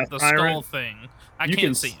the death tyrant skull thing? I you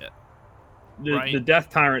can't see it. The death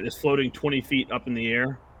tyrant is floating 20 feet up in the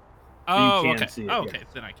air. Oh, you can okay. See it, okay, yes.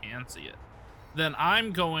 Then I can see it. Then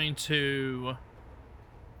I'm going to.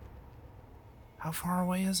 How far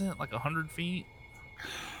away is it? Like 100 feet?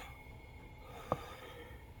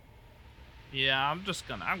 Yeah, I'm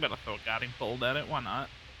gonna throw a guiding bolt at it. Why not?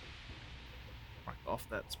 Mark off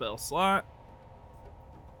that spell slot.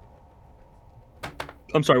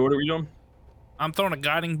 I'm sorry, what are we doing? I'm throwing a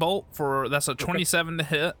guiding bolt that's a 27 to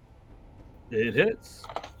hit. It hits.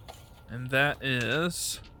 And that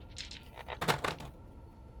is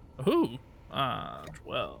 12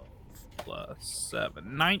 plus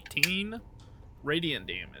 7, 19 radiant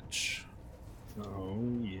damage. Oh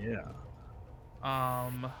yeah.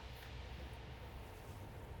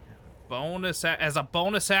 As a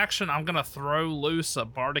bonus action, I'm gonna throw loose a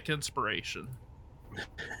bardic inspiration.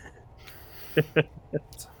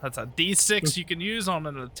 That's a D6 you can use on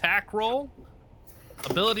an attack roll,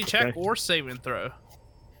 ability check, or saving throw.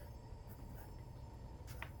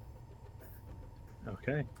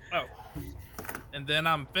 Okay. Oh, and then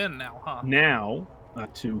I'm Finn now, huh? Now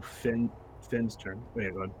to Finn's turn.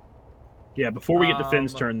 Wait, go ahead. Yeah, before we get to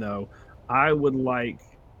Finn's turn, though, I would like.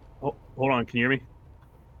 Oh, hold on, can you hear me?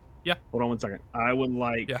 Yeah. Hold on 1 second. I would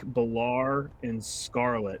like Balar and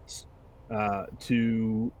Scarlet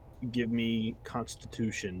to give me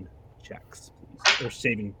Constitution checks, please, or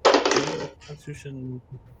saving Constitution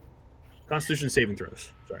saving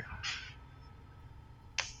throws. Sorry.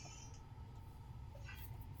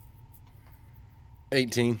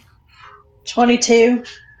 $18. 22.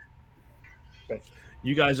 Okay.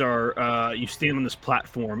 You guys are you stand on this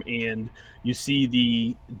platform and you see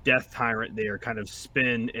the death tyrant there kind of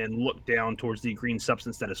spin and look down towards the green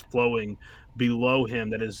substance that is flowing below him,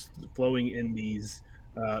 that is flowing in these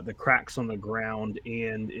the cracks on the ground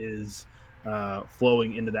and is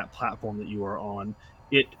flowing into that platform that you are on.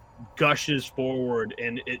 It gushes forward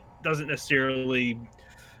and it doesn't necessarily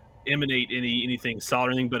emanate anything solid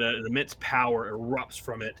or anything, but an immense power erupts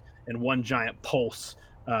from it and one giant pulse.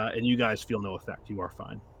 And you guys feel no effect. You are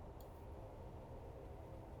fine.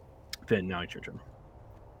 Finn, now it's your turn.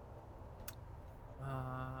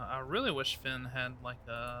 I really wish Finn had like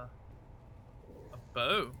a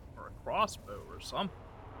bow or a crossbow or something.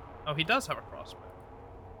 Oh, he does have a crossbow.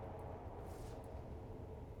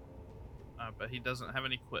 But he doesn't have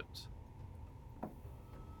it equipped.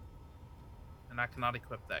 And I cannot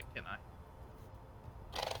equip that, can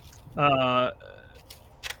I?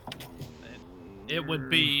 It would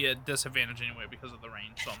be a disadvantage anyway because of the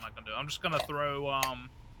range, so I'm not gonna do it. I'm just gonna throw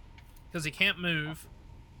because he can't move.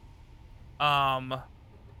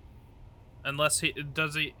 Unless he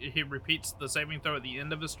repeats the saving throw at the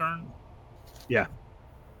end of his turn. Yeah.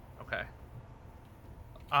 Okay.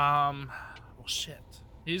 Well, shit.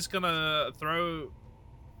 He's gonna throw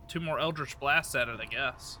 2 more Eldritch Blasts at it, I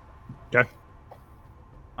guess. Okay.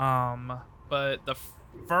 But the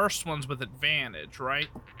first one's with advantage, right?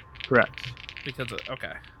 Correct. Because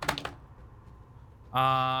okay.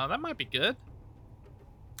 That might be good.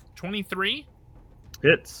 23.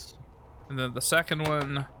 Hits. And then the second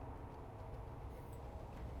one,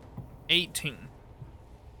 18.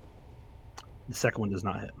 The second one does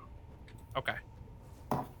not hit. Okay.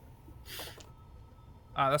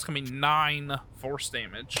 That's gonna be 9 force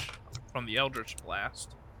damage from the Eldritch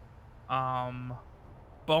Blast.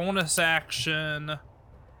 Bonus action.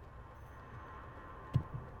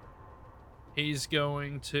 He's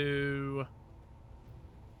going to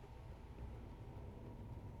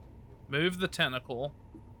move the tentacle.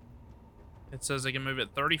 It says he can move it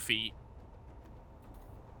 30 feet.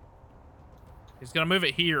 He's gonna move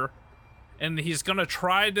it here, and he's gonna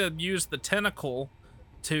try to use the tentacle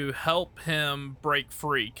to help him break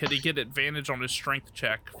free. Could he get advantage on his strength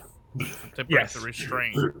check to break the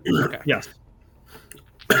restraint? Okay. Yes.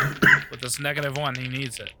 With this -1, he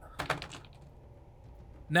needs it.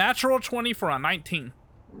 Natural 20 for a 19.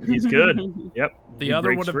 He's good. Yep. The He other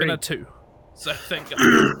breaks would have free. been a 2. So thank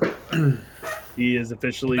God. He is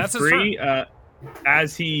officially That's his free.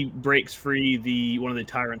 As he breaks free, one of the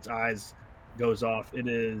tyrant's eyes goes off. It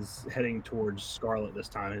is heading towards Scarlet this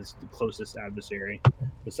time, his closest adversary,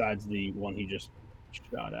 besides the one he just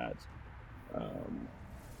shot at. Man,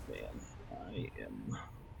 I am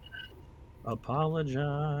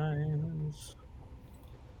apologize.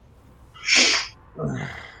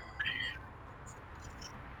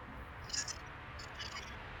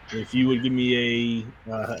 If you would give me a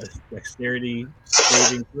dexterity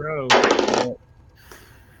saving throw.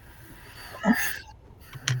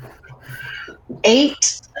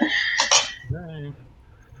 8. Okay.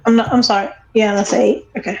 I'm sorry. Yeah, that's 8.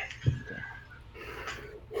 Okay.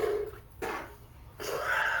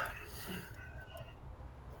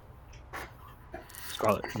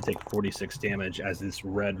 Scarlet, you take 46 damage as this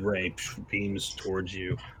red ray beams towards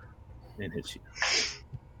you and hits you.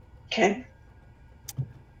 Okay.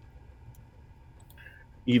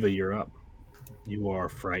 Eva, you're up. You are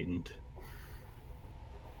frightened.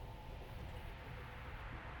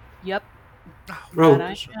 Yep. Oh. That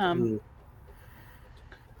I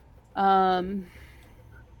am.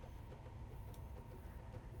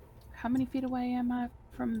 How many feet away am I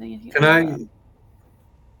from the?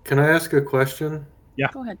 Can I ask a question? Yeah.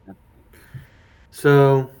 Go ahead.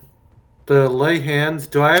 So, the lay hands.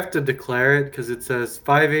 Do I have to declare it because it says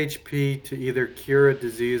 5 HP to either cure a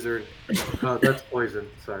disease or? Oh, that's poison.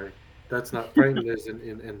 Sorry, that's not frightened. Isn't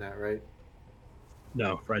in that, right?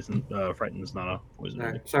 No, frightened is not a poison. All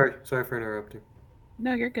right. Sorry for interrupting.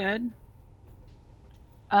 No, you're good.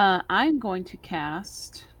 I'm going to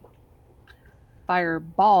cast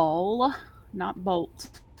Fireball, not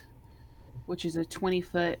Bolt, which is a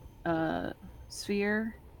 20-foot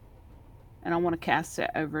sphere, and I want to cast it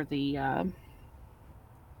over the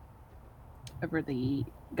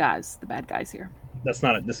guys, the bad guys here. That's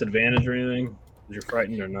not a disadvantage or anything. You're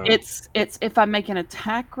frightened or not? It's if I make an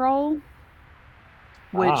attack roll,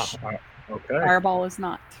 which okay. Fireball is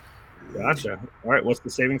not. Gotcha. All right. What's the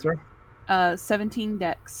saving throw? 17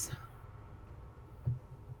 dex.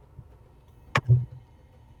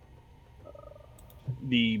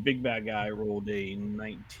 The big bad guy rolled a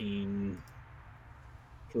 19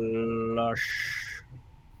 plus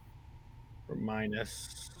or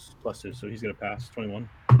minus plus 2, so he's going to pass 21.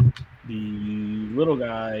 The little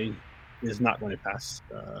guy is not going to pass.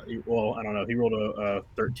 Well, I don't know. He rolled a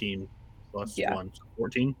 13 plus 1, so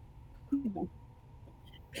 14.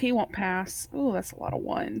 He won't pass. Oh, that's a lot of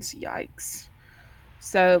ones. Yikes.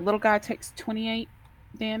 So little guy takes 28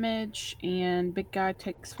 damage and big guy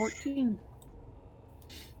takes 14.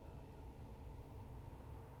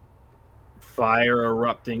 Fire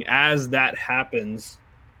erupting. As that happens,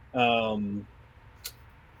 let's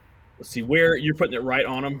see, where you're putting it right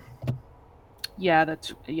on him. Yeah,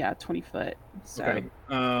 that's 20 foot. So. Okay.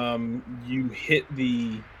 You hit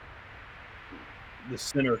the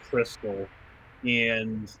center crystal,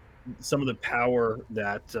 and some of the power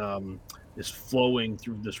that is flowing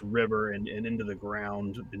through this river and into the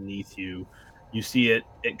ground beneath you. You see it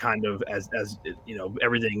kind of as you know,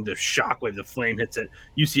 everything, the shockwave, the flame hits it.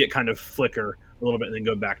 You see it kind of flicker a little bit and then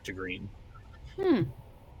go back to green.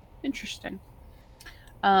 Interesting.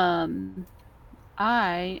 I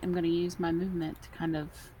am going to use my movement to kind of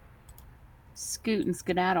scoot and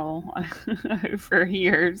skedaddle over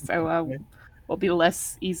here, so we'll be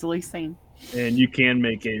less easily seen. And you can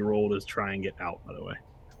make a roll to try and get out, by the way.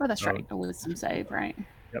 Oh, that's right. A wisdom save, right?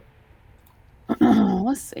 Yep.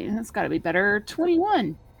 Let's see. That's got to be better.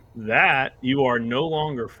 21. That you are no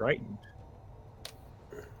longer frightened.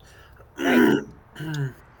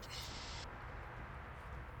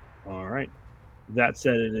 All right. That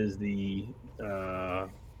said, it is the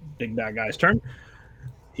big bad guy's turn.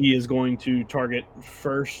 He is going to target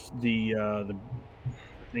first the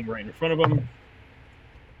thing right in front of him.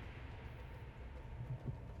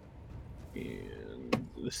 And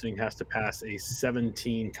this thing has to pass a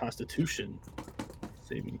 17 Constitution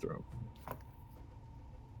saving throw.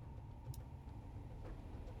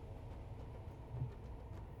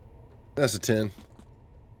 That's a 10.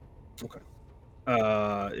 Okay.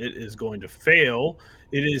 It is going to fail.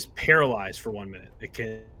 It is paralyzed for 1 minute. It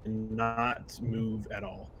cannot move at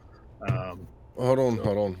all. Hold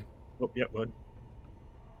on. Oh, yeah, bud.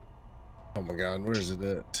 Oh my God, where is it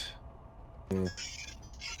at?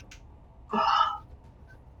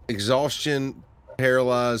 Exhaustion,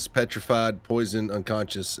 paralyzed, petrified, poisoned,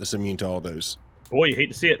 unconscious. It's immune to all those. Boy, you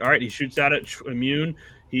hate to see it. All right, he shoots at it, immune.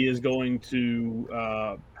 He is going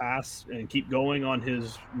to pass and keep going on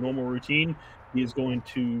his normal routine. He is going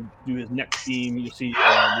to do his next beam. You see the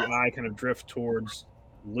eye kind of drift towards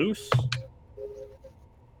Loose.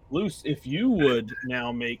 Loose, if you would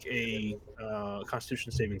now make a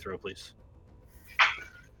Constitution saving throw, please.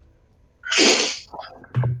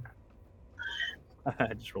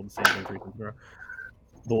 I just rolled the same thing 3 times in a row.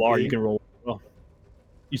 Bilar, you can roll. Well,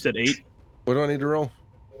 you said 8. What do I need to roll?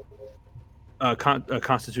 A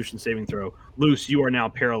Constitution saving throw. Loose, you are now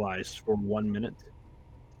paralyzed for 1 minute.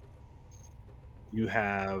 You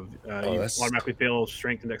have you automatically fail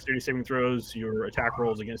strength and dexterity saving throws. Your attack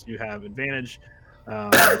rolls against you have advantage.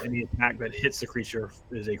 Any attack that hits the creature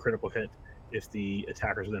is a critical hit if the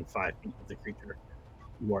attacker is within 5 feet of the creature.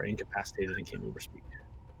 You are incapacitated and can't move or speak.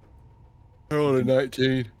 Roll a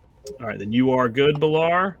 19. All right, then you are good,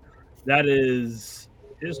 Bilar. That is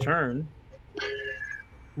his turn.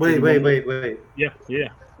 Wait. Yeah.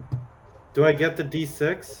 Do I get the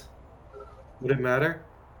D6? Would it matter?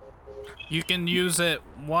 You can use it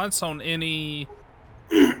once on any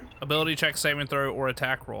ability check, saving throw, or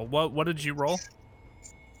attack roll. What did you roll?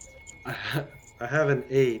 I have an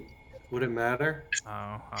 8. Would it matter? Oh,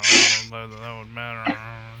 I don't know that would matter.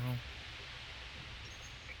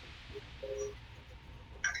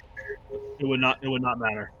 It would not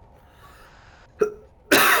matter.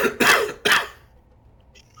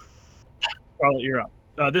 Charlotte, you're up.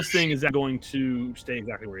 This thing is going to stay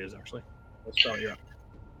exactly where he is, actually. Charlotte, you're up.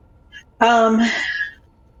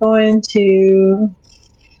 Going to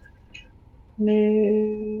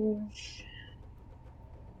move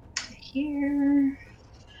here.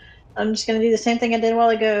 I'm just going to do the same thing I did a while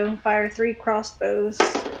ago. Fire 3 crossbows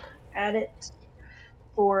at it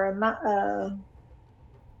for an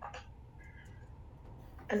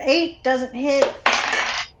 8 doesn't hit.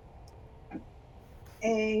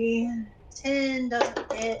 A 10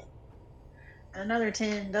 doesn't hit. Another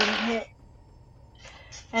 10 doesn't hit.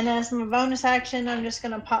 And as my bonus action, I'm just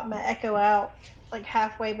going to pop my echo out like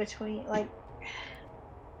halfway between, it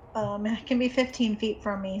can be 15 feet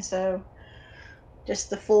from me, so just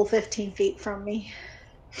the full 15 feet from me.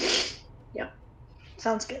 Yep.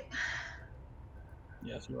 Sounds good.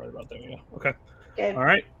 Yes, you're right about that. Yeah. Okay. Good. All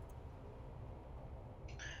right.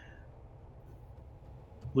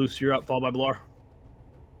 Loose, you're up, followed by Bilar.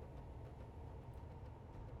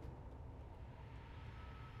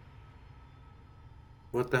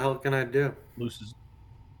 What the hell can I do? Loose is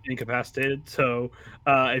incapacitated. So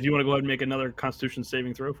if you want to go ahead and make another Constitution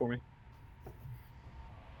saving throw for me.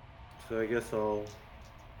 So I guess I'll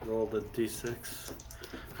roll the D6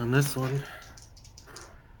 on this one.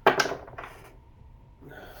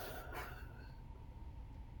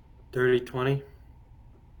 Dirty 20.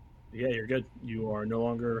 Yeah, you're good. You are no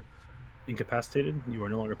longer incapacitated. You are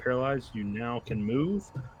no longer paralyzed. You now can move.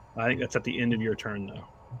 I think that's at the end of your turn, though.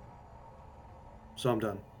 So I'm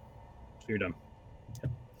done. So you're done.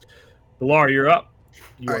 Yep. Bilar, you're up.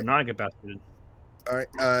 You All are right. not incapacitated. All right,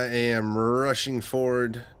 I am rushing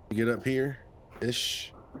forward to get up here,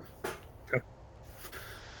 ish. Okay.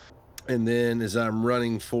 And then as I'm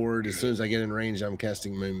running forward, as soon as I get in range, I'm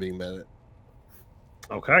casting Moonbeam at it.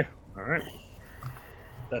 Okay. All right.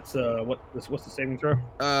 That's what's the saving throw?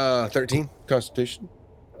 13 Constitution.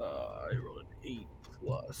 I rolled an 8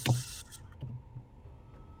 plus.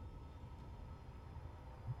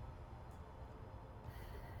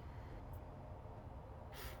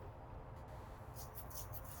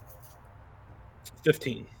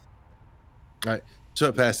 $15. All right, so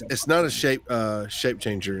it passed. It's not a shape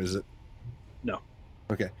changer, is it? No.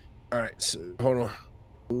 Okay. All right. So hold on.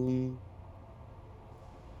 Boom.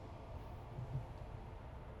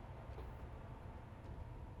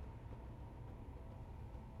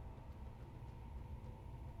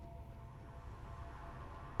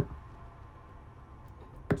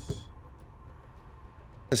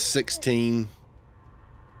 That's 16.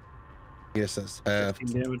 Yes, that's half.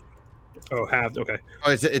 Damage. Oh, halved. Okay.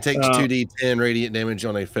 Oh, it takes 2d10 radiant damage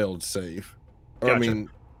on a failed save. Or, Gotcha. I mean,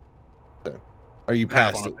 Are you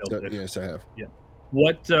Half past on a it? fail So, safe. yes, I have. Yeah.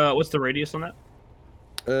 What's the radius on that?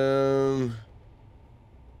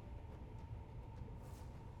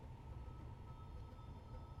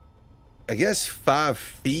 I guess 5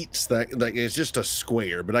 feet. Like it's just a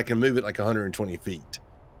square, but I can move it like 120 feet.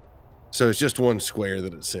 So it's just one square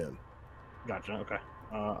that it's in. Gotcha. Okay.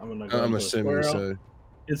 I'm gonna go. I'm Put a assuming square out. so.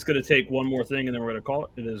 It's gonna take one more thing, and then we're gonna call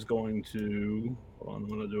it. It is going to. Hold on, I'm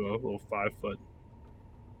gonna do a little 5 foot,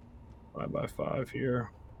 5x5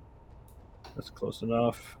 here. That's close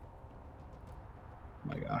enough. Oh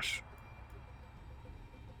my gosh.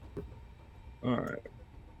 All right.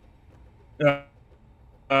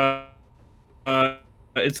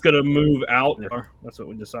 It's gonna move out. That's what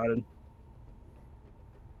we decided.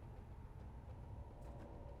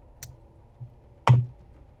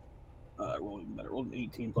 Rolled an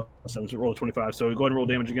 18 plus 7, so roll a 25. So go ahead and roll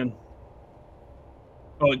damage again.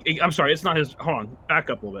 Oh, I'm sorry. It's not his. Hold on. Back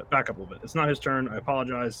up a little bit. It's not his turn. I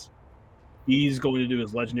apologize. He's going to do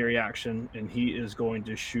his legendary action, and he is going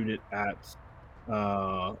to shoot it at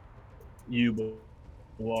you,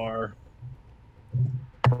 Blar.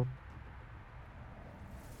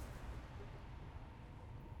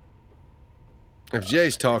 If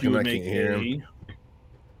Jay's talking, I can't make hear him.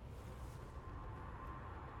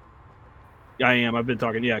 Yeah, I am. I've been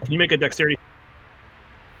talking. Yeah. Can you make a dexterity?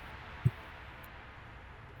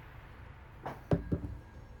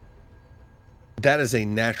 That is a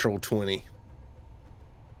natural 20.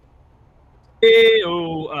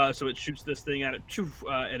 So it shoots this thing at it,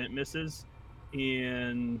 and it misses.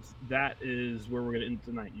 And that is where we're going to end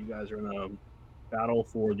tonight. You guys are in a battle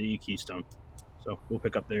for the Keystone. So we'll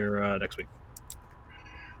pick up there next week.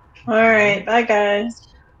 All right. Bye, guys.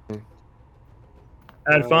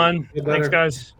 Had fun. Get Thanks, better. guys.